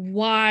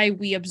 why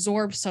we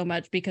absorb so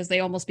much, because they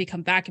almost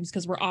become vacuums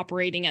because we're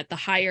operating at the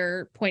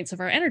higher points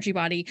of our energy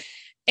body.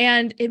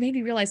 And it made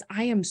me realize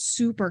I am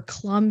super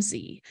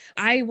clumsy.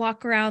 I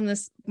walk around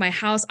my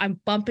house, I'm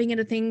bumping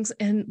into things,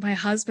 and my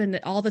husband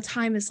all the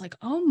time is like,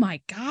 oh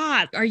my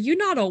God, are you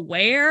not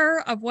aware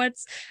of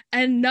what's,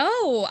 and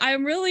no,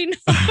 I'm really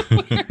not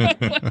aware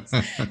of what's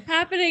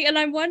happening. And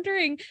I'm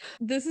wondering,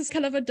 this is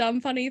kind of a dumb,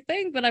 funny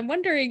thing, but I'm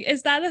wondering,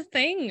 is that a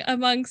thing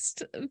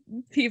amongst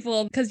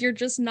people? Because you're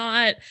just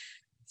not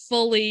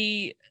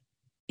fully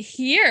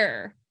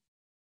here.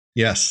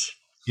 Yes,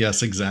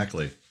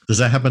 exactly. Does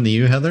that happen to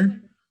you, Heather?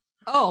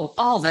 Oh,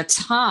 all the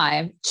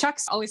time.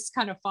 Chuck's always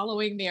kind of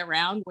following me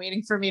around,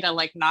 waiting for me to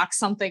like knock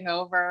something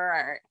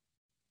over.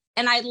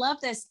 And I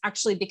love this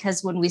actually,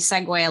 because when we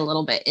segue a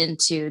little bit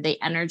into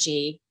the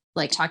energy,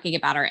 like talking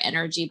about our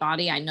energy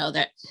body, I know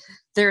that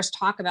there's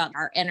talk about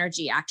our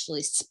energy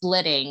actually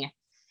splitting,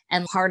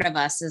 and part of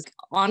us is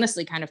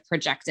honestly kind of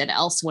projected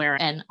elsewhere,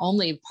 and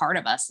only part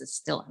of us is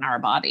still in our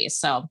body.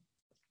 So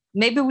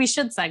maybe we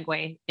should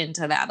segue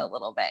into that a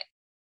little bit.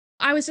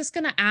 I was just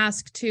going to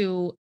ask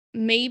too,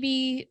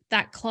 maybe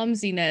that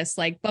clumsiness,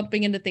 like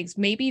bumping into things,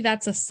 maybe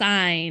that's a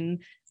sign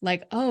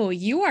like, oh,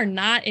 you are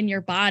not in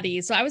your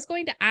body. So I was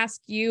going to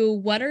ask you,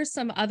 what are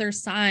some other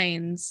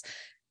signs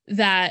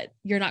that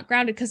you're not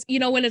grounded? Because,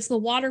 when it's the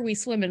water we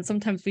swim in,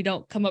 sometimes we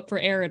don't come up for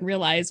air and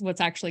realize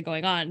what's actually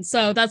going on.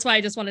 So that's why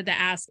I just wanted to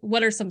ask,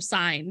 what are some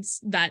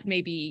signs that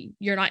maybe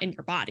you're not in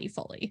your body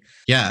fully?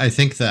 Yeah, I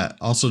think that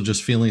also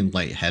just feeling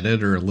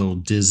lightheaded or a little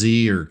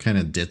dizzy or kind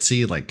of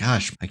ditzy, like,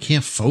 gosh, I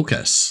can't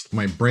focus.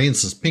 My brain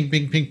says ping,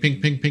 ping, ping,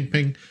 ping, ping, ping,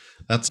 ping.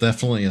 That's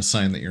definitely a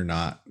sign that you're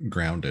not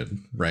grounded,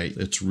 right?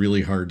 It's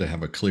really hard to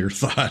have a clear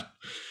thought.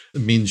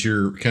 It means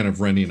you're kind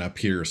of running up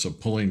here. So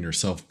pulling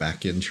yourself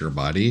back into your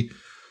body.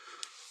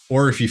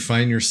 Or if you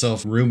find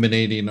yourself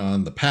ruminating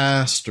on the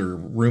past or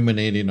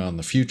ruminating on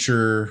the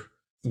future,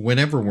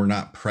 whenever we're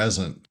not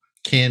present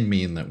can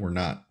mean that we're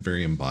not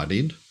very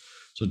embodied.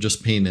 So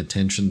just paying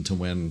attention to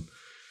when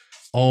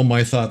all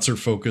my thoughts are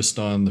focused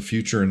on the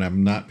future and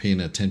I'm not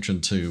paying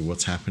attention to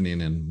what's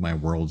happening in my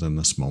world in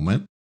this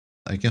moment.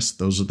 I guess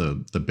those are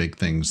the big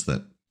things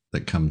that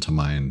come to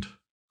mind.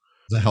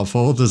 Is that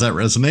helpful? Does that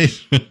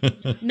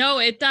resonate? No,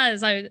 it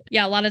does. A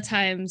lot of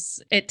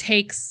times it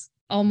takes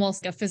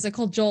almost a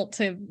physical jolt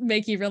to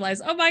make you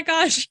realize, oh my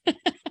gosh,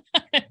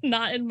 I'm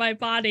not in my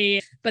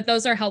body. But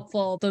those are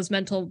helpful, those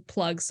mental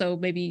plugs. So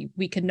maybe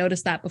we can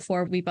notice that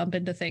before we bump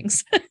into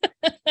things.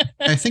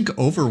 I think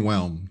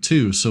overwhelm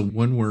too. So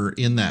when we're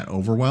in that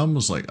overwhelm,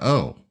 it's like,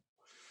 oh,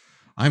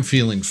 I'm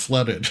feeling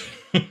flooded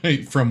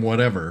from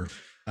whatever.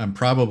 I'm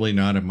probably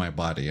not in my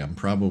body. I'm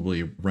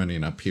probably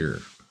running up here.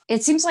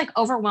 It seems like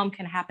overwhelm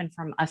can happen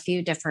from a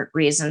few different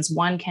reasons.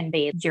 One can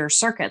be your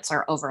circuits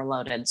are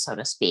overloaded, so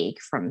to speak,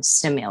 from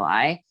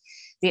stimuli.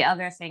 The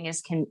other thing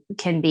is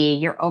can be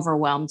you're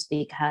overwhelmed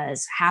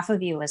because half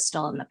of you is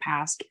still in the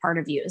past, part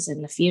of you is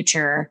in the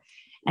future,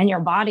 and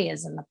your body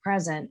is in the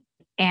present.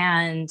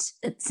 And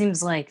it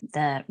seems like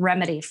the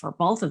remedy for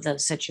both of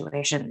those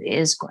situations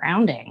is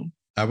grounding.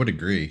 I would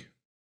agree.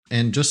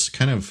 And just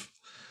kind of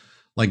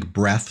like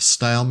breath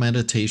style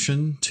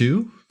meditation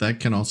too. That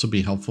can also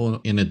be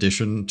helpful in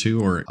addition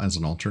to or as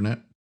an alternate.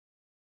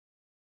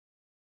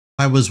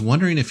 I was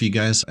wondering if you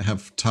guys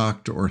have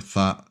talked or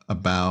thought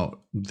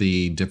about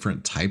the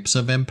different types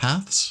of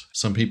empaths.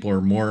 Some people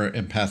are more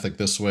empathic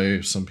this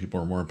way. Some people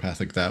are more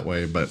empathic that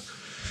way. But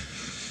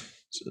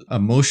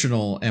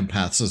emotional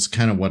empaths is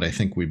kind of what I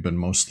think we've been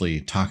mostly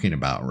talking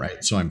about,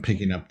 right? So I'm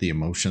picking up the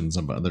emotions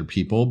of other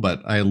people.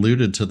 But I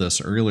alluded to this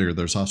earlier.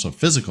 There's also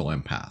physical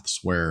empaths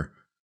where,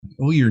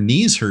 oh, your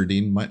knee's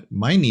hurting.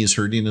 My knee's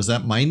hurting. Is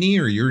that my knee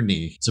or your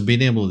knee? So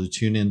being able to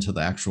tune into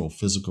the actual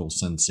physical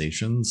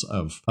sensations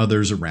of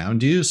others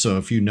around you. So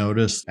if you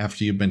notice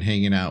after you've been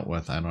hanging out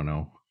with, I don't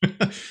know,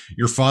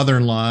 your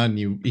father-in-law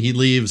and he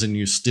leaves and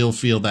you still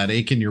feel that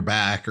ache in your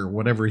back or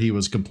whatever he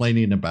was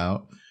complaining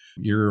about,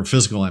 you're a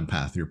physical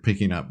empath. You're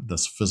picking up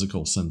this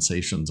physical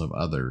sensations of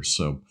others.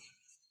 So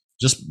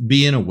just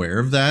being aware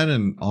of that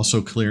and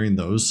also clearing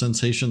those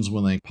sensations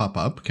when they pop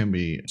up can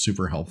be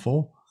super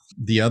helpful.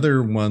 The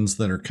other ones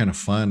that are kind of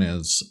fun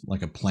is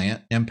like a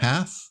plant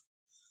empath.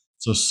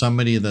 So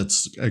somebody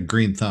that's a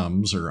green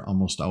thumbs are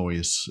almost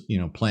always,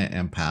 plant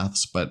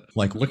empaths, but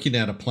like looking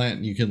at a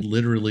plant, you can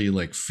literally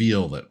like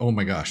feel that, oh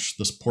my gosh,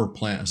 this poor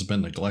plant has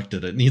been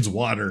neglected. It needs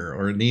water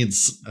or it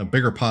needs a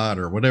bigger pot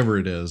or whatever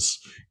it is.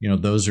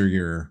 Those are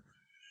your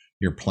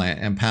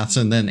plant empaths.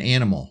 And then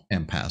animal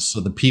empaths. So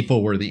the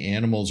people where the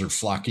animals are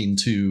flocking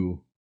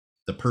to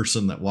the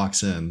person that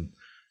walks in,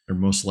 they're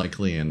most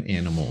likely an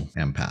animal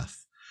empath.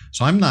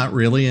 So I'm not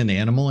really an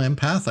animal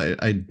empath.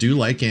 I do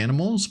like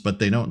animals, but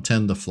they don't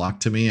tend to flock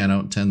to me. I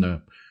don't tend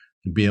to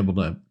be able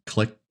to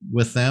click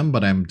with them,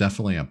 but I'm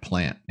definitely a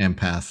plant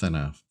empath and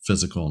a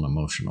physical and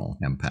emotional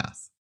empath.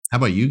 How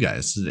about you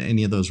guys? Did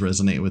any of those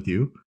resonate with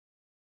you?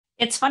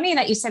 It's funny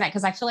that you say that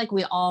because I feel like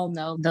we all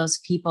know those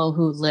people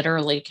who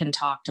literally can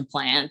talk to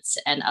plants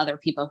and other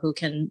people who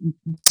can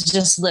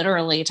just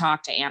literally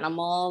talk to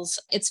animals.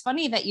 It's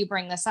funny that you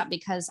bring this up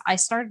because I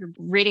started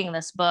reading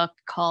this book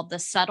called The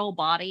Subtle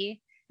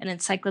Body, an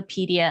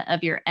encyclopedia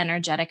of your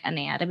energetic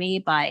anatomy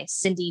by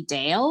Cindy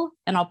Dale.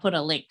 And I'll put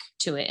a link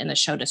to it in the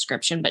show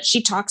description, but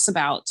she talks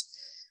about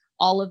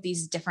all of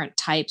these different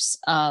types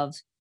of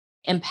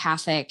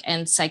empathic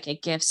and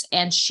psychic gifts.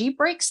 And she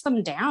breaks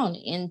them down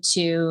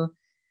into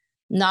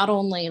not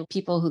only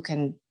people who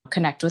can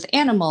connect with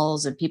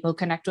animals and people who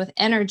connect with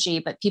energy,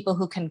 but people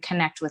who can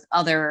connect with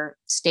other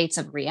states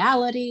of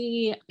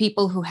reality,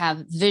 people who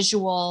have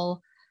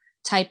visual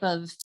type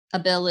of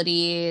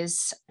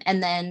abilities.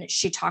 And then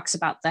she talks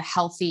about the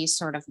healthy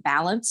sort of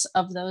balance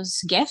of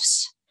those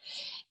gifts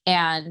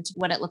and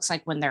what it looks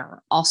like when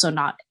they're also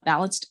not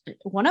balanced.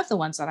 One of the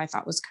ones that I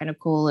thought was kind of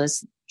cool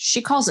is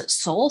she calls it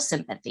soul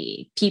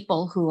sympathy,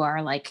 people who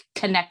are like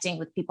connecting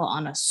with people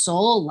on a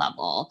soul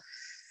level.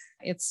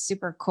 It's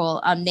super cool.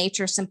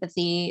 Nature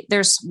sympathy.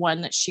 There's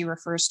one that she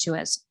refers to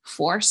as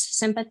force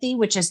sympathy,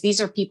 which is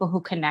these are people who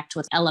connect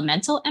with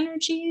elemental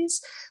energies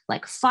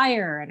like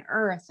fire and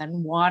earth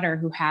and water,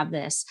 who have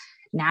this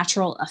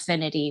natural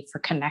affinity for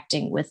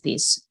connecting with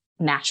these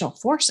natural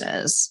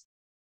forces.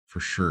 For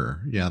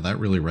sure. Yeah, that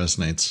really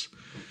resonates.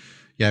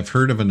 Yeah, I've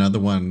heard of another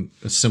one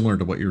similar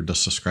to what you're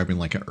just describing,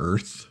 like an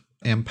earth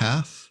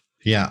empath.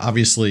 Yeah,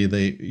 obviously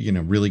they,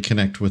 really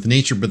connect with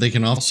nature, but they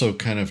can also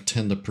kind of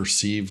tend to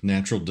perceive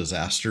natural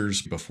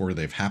disasters before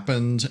they've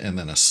happened, and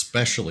then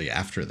especially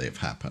after they've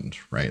happened,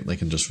 right? They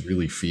can just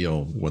really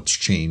feel what's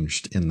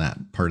changed in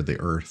that part of the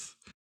earth.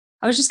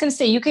 I was just going to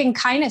say, you can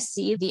kind of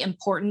see the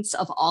importance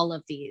of all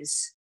of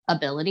these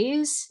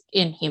abilities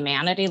in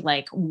humanity,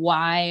 like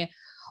why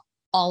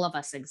all of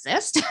us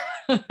exist.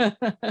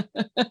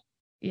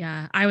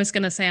 Yeah, I was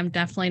going to say I'm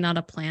definitely not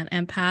a plant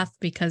empath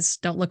because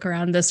don't look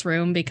around this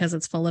room because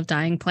it's full of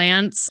dying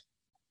plants.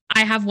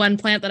 I have one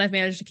plant that I've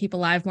managed to keep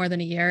alive more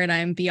than a year, and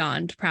I'm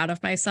beyond proud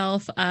of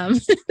myself.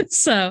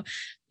 So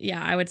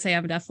yeah, I would say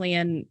I'm definitely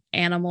an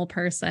animal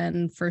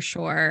person for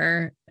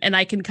sure. And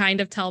I can kind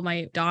of tell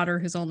my daughter,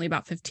 who's only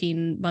about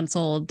 15 months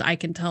old, I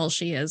can tell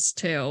she is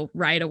too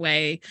right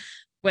away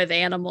with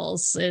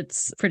animals.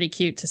 It's pretty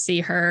cute to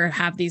see her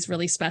have these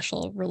really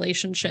special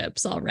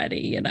relationships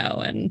already,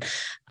 and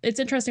it's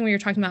interesting when you're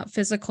talking about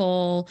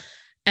physical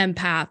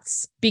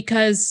empaths,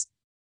 because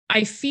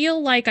I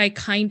feel like I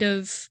kind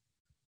of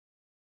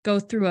go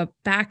through a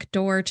back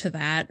door to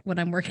that when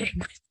I'm working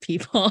with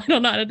people. I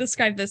don't know how to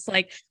describe this.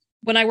 Like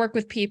when I work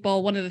with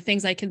people, one of the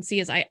things I can see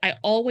is I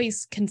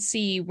always can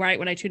see right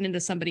when I tune into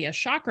somebody a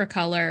chakra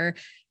color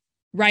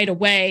right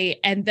away.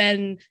 And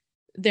then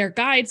their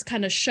guides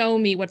kind of show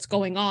me what's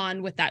going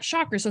on with that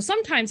chakra. So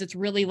sometimes it's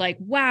really like,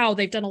 wow,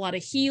 they've done a lot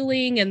of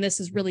healing and this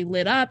is really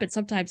lit up. And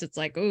sometimes it's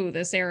like, oh,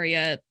 this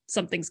area,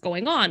 something's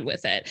going on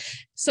with it.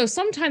 So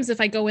sometimes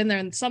if I go in there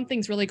and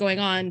something's really going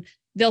on,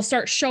 they'll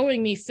start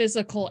showing me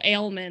physical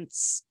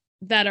ailments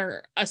that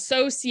are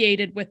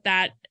associated with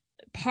that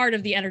part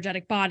of the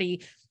energetic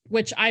body,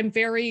 which I'm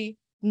very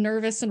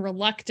nervous and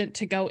reluctant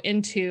to go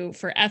into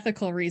for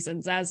ethical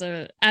reasons as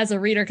a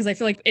reader, because I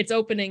feel like it's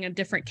opening a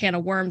different can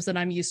of worms than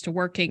I'm used to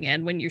working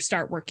in when you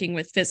start working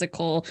with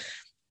physical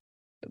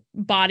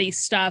body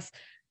stuff.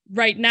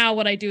 Right now,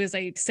 what I do is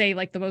I say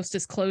like the most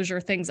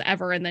disclosure things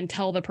ever and then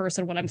tell the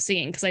person what I'm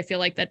seeing, because I feel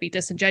like that'd be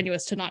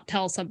disingenuous to not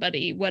tell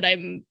somebody what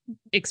I'm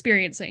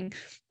experiencing.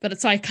 But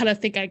so I kind of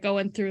think I go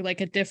in through like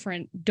a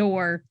different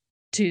door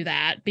to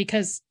that,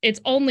 because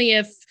it's only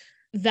if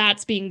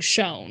that's being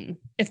shown,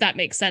 if that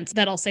makes sense,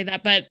 that I'll say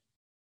that. But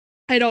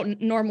I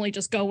don't normally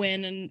just go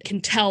in and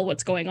can tell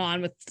what's going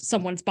on with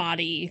someone's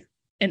body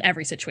in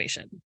every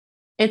situation.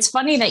 It's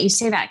funny that you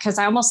say that, because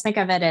I almost think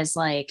of it as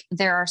like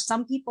there are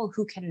some people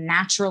who can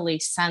naturally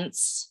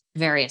sense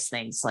various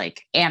things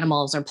like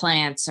animals or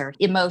plants or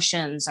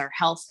emotions or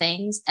health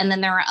things. And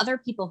then there are other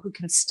people who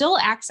can still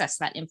access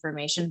that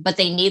information, but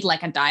they need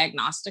like a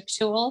diagnostic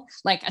tool,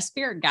 like a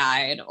spirit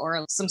guide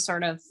or some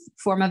sort of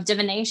form of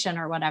divination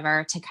or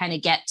whatever to kind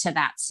of get to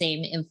that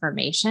same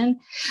information.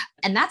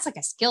 And that's like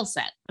a skill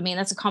set. I mean,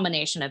 that's a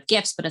combination of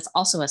gifts, but it's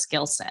also a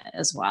skill set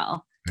as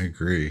well. I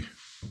agree.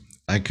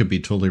 I could be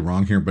totally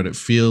wrong here, but it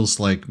feels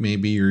like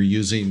maybe you're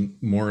using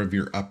more of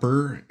your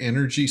upper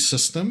energy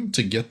system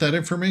to get that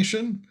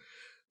information,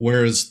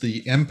 whereas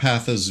the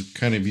empath is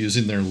kind of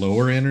using their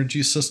lower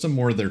energy system,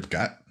 more their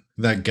gut,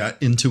 that gut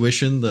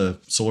intuition,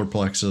 the solar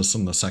plexus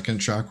and the second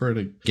chakra,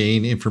 to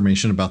gain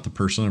information about the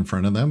person in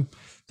front of them.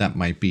 That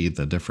might be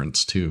the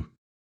difference too.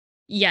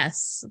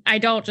 Yes, I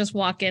don't just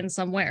walk in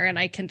somewhere and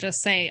I can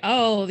just say,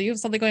 "Oh, you have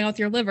something going on with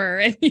your liver,"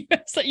 and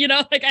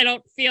like I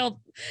don't feel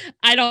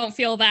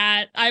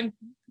that. I'm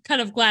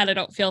kind of glad I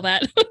don't feel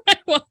that when I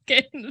walk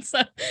in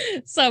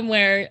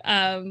somewhere.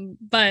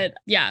 But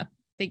yeah, I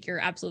think you're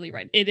absolutely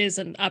right. It is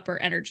an upper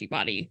energy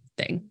body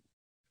thing.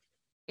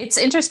 It's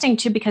interesting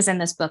too, because in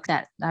this book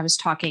that I was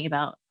talking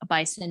about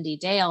by Cindy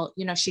Dale,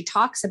 she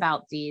talks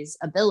about these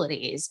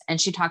abilities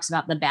and she talks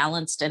about the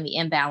balanced and the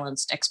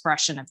imbalanced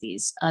expression of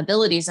these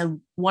abilities.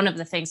 And one of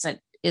the things that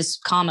is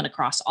common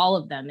across all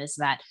of them is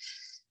that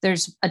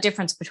there's a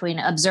difference between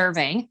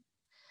observing,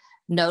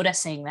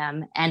 noticing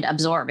them, and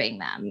absorbing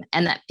them.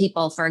 And that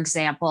people, for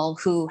example,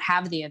 who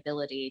have the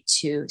ability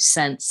to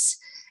sense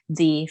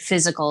the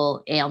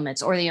physical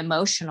ailments or the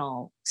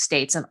emotional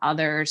states of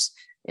others,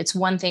 it's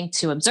one thing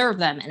to observe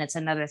them and it's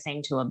another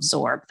thing to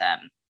absorb them.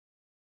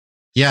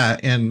 Yeah.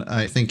 And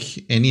I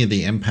think any of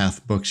the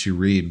empath books you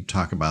read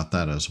talk about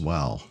that as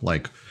well.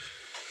 Like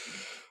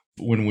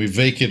when we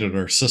vacated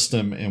our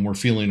system and we're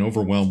feeling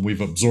overwhelmed, we've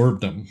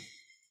absorbed them,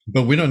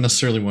 but we don't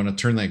necessarily want to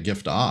turn that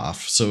gift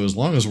off. So as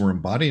long as we're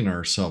embodying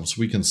ourselves,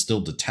 we can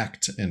still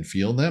detect and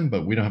feel them,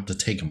 but we don't have to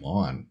take them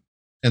on.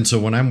 And so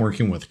when I'm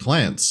working with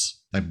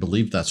clients, I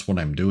believe that's what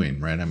I'm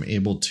doing, right? I'm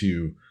able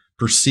to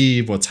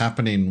perceive what's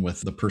happening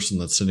with the person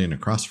that's sitting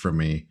across from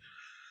me,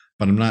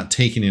 but I'm not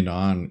taking it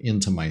on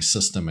into my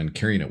system and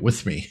carrying it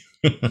with me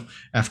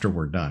after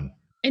we're done.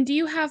 And do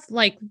you have,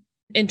 like,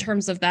 in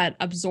terms of that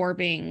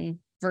absorbing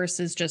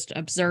versus just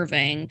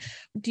observing,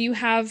 do you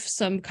have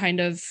some kind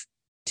of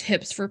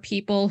tips for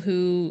people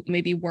who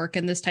maybe work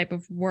in this type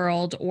of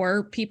world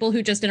or people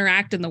who just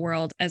interact in the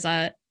world as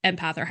a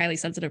empath or highly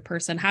sensitive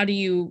person? How do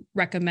you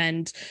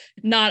recommend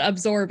not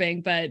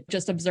absorbing, but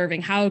just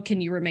observing? How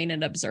can you remain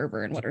an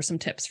observer? And what are some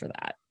tips for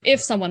that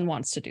if someone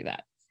wants to do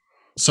that?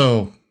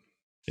 So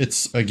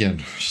It's,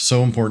 again,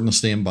 so important to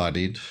stay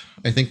embodied.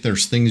 I think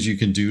there's things you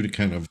can do to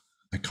kind of,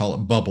 I call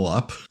it bubble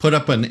up, put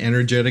up an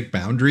energetic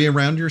boundary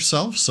around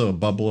yourself. So a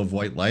bubble of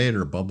white light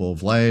or a bubble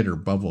of light or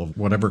bubble of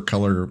whatever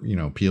color,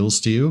 appeals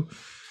to you,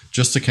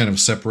 just to kind of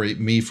separate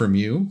me from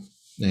you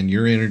and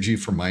your energy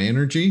from my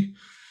energy.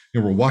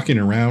 We're walking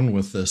around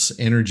with this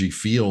energy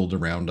field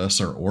around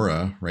us, our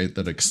aura, right?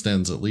 That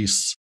extends at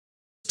least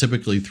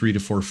typically 3 to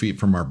 4 feet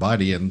from our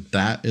body. And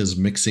that is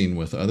mixing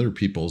with other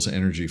people's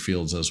energy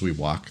fields as we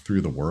walk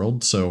through the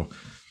world. So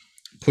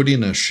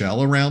putting a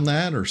shell around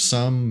that or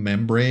some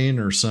membrane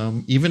or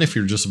even if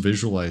you're just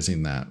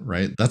visualizing that,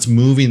 right? That's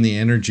moving the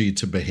energy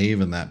to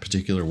behave in that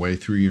particular way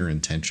through your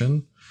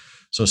intention.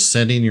 So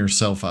setting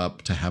yourself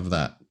up to have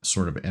that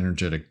sort of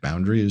energetic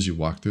boundary as you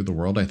walk through the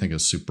world, I think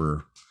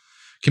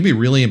can be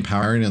really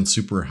empowering and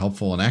super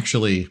helpful. And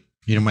actually,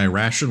 my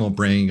rational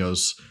brain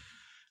goes,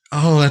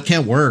 oh, that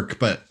can't work.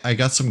 But I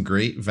got some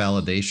great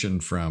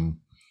validation from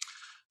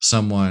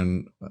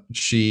someone.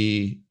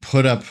 She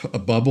put up a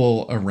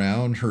bubble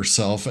around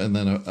herself, and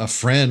then a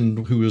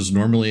friend who was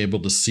normally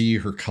able to see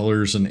her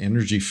colors and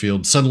energy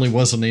field suddenly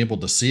wasn't able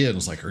to see it. It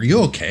was like, are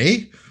you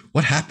okay?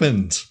 What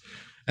happened?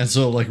 And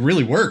so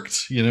really worked.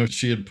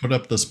 She had put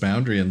up this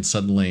boundary, and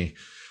suddenly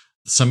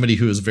somebody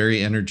who is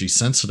very energy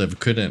sensitive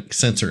couldn't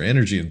sense her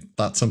energy and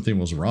thought something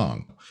was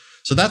wrong.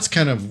 So that's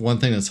kind of one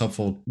thing that's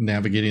helpful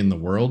navigating the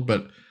world.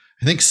 But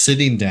I think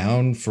sitting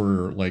down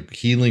for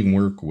healing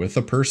work with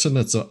a person,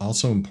 it's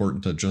also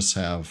important to just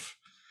have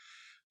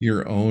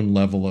your own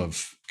level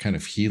of kind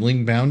of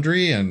healing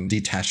boundary and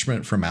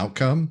detachment from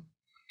outcome,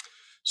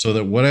 so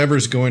that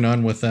whatever's going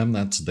on with them,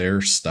 that's their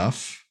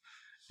stuff.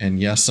 And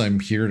yes,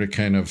 I'm here to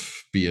kind of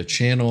be a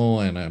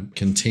channel and a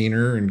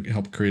container and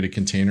help create a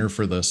container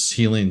for this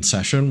healing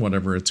session,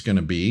 whatever it's going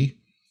to be.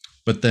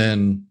 But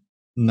then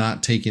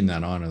not taking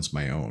that on as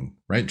my own,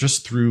 right?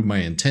 Just through my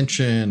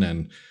intention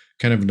and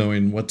kind of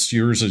knowing what's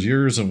yours is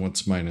yours and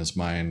what's mine is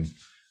mine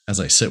as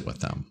I sit with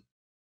them.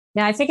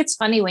 Yeah, I think it's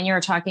funny when you were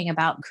talking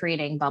about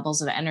creating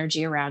bubbles of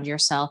energy around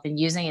yourself and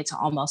using it to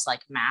almost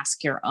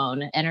mask your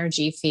own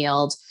energy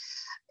field.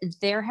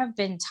 There have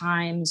been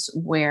times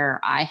where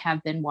I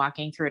have been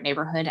walking through a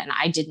neighborhood and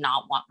I did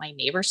not want my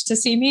neighbors to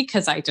see me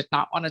because I did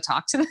not want to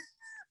talk to them.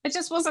 I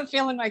just wasn't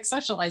feeling like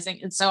socializing.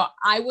 And so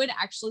I would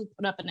actually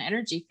put up an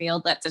energy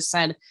field that just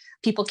said,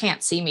 people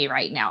can't see me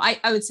right now.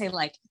 I would say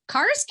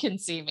cars can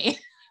see me,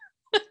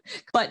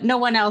 but no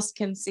one else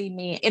can see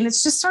me. And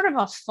it's just sort of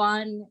a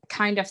fun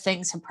kind of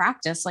thing to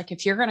practice.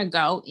 If you're going to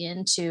go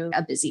into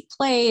a busy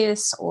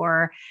place,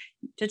 or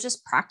to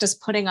just practice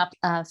putting up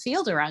a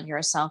field around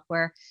yourself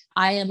where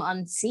I am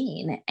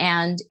unseen,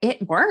 and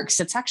it works.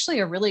 It's actually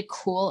a really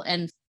cool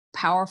and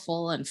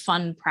powerful and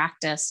fun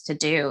practice to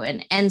do.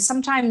 And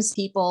sometimes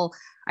people,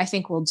 I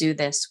think, will do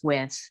this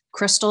with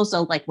crystals.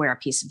 They'll wear a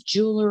piece of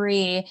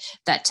jewelry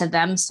that to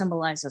them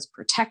symbolizes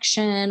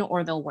protection,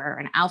 or they'll wear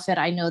an outfit.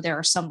 I know there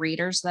are some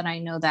readers that I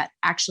know that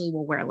actually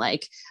will wear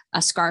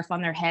a scarf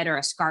on their head or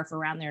a scarf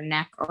around their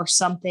neck or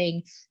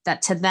something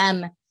that to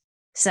them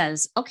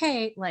says,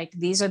 okay,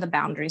 these are the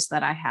boundaries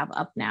that I have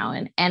up now.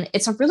 And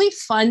it's a really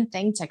fun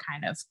thing to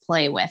kind of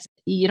play with.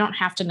 You don't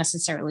have to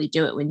necessarily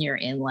do it when you're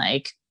in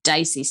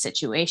dicey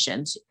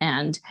situations.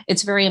 And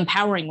it's very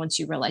empowering once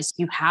you realize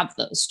you have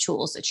those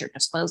tools at your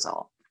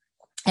disposal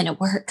and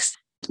it works.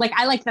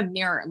 I like the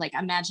mirror,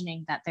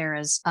 imagining that there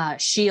is a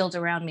shield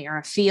around me or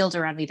a field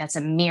around me that's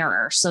a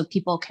mirror, so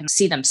people can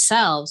see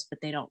themselves, but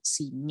they don't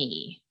see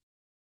me.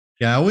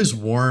 Yeah, I always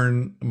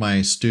warn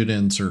my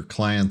students or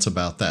clients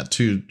about that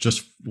too,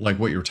 just like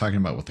what you were talking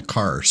about with the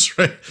cars,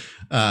 right?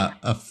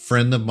 A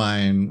friend of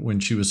mine, when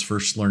she was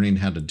first learning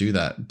how to do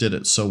that, did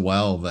it so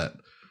well that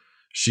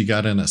she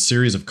got in a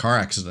series of car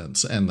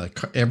accidents, and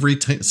every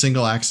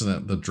single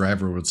accident, the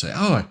driver would say,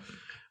 oh,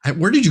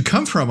 where did you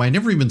come from? I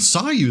never even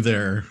saw you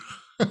there.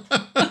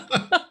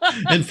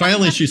 And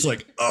finally she's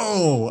like,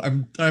 oh,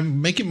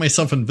 I'm making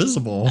myself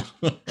invisible.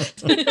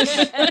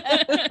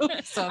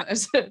 So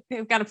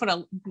they've got to put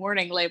a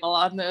warning label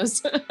on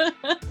those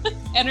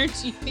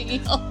energy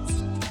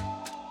fields.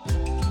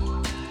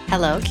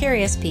 Hello,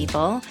 curious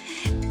people.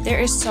 There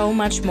is so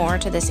much more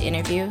to this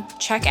interview.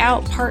 Check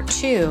out part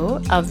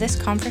 2 of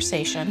this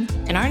conversation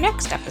in our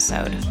next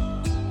episode.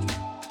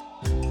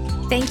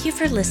 Thank you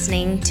for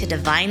listening to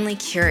Divinely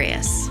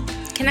Curious.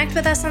 Connect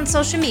with us on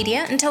social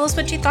media and tell us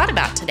what you thought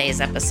about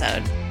today's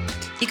episode.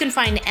 You can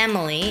find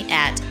Emily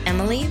at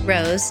Emily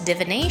Rose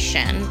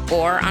Divination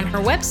or on her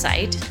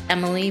website,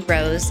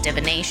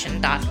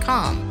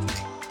 emilyrosedivination.com.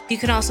 You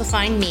can also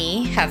find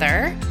me,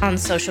 Heather, on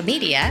social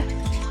media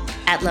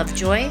at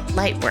Lovejoy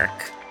Lightwork.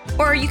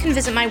 Or you can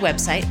visit my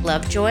website,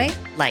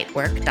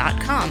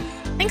 lovejoylightwork.com.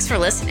 Thanks for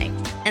listening,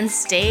 and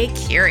stay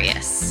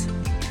curious.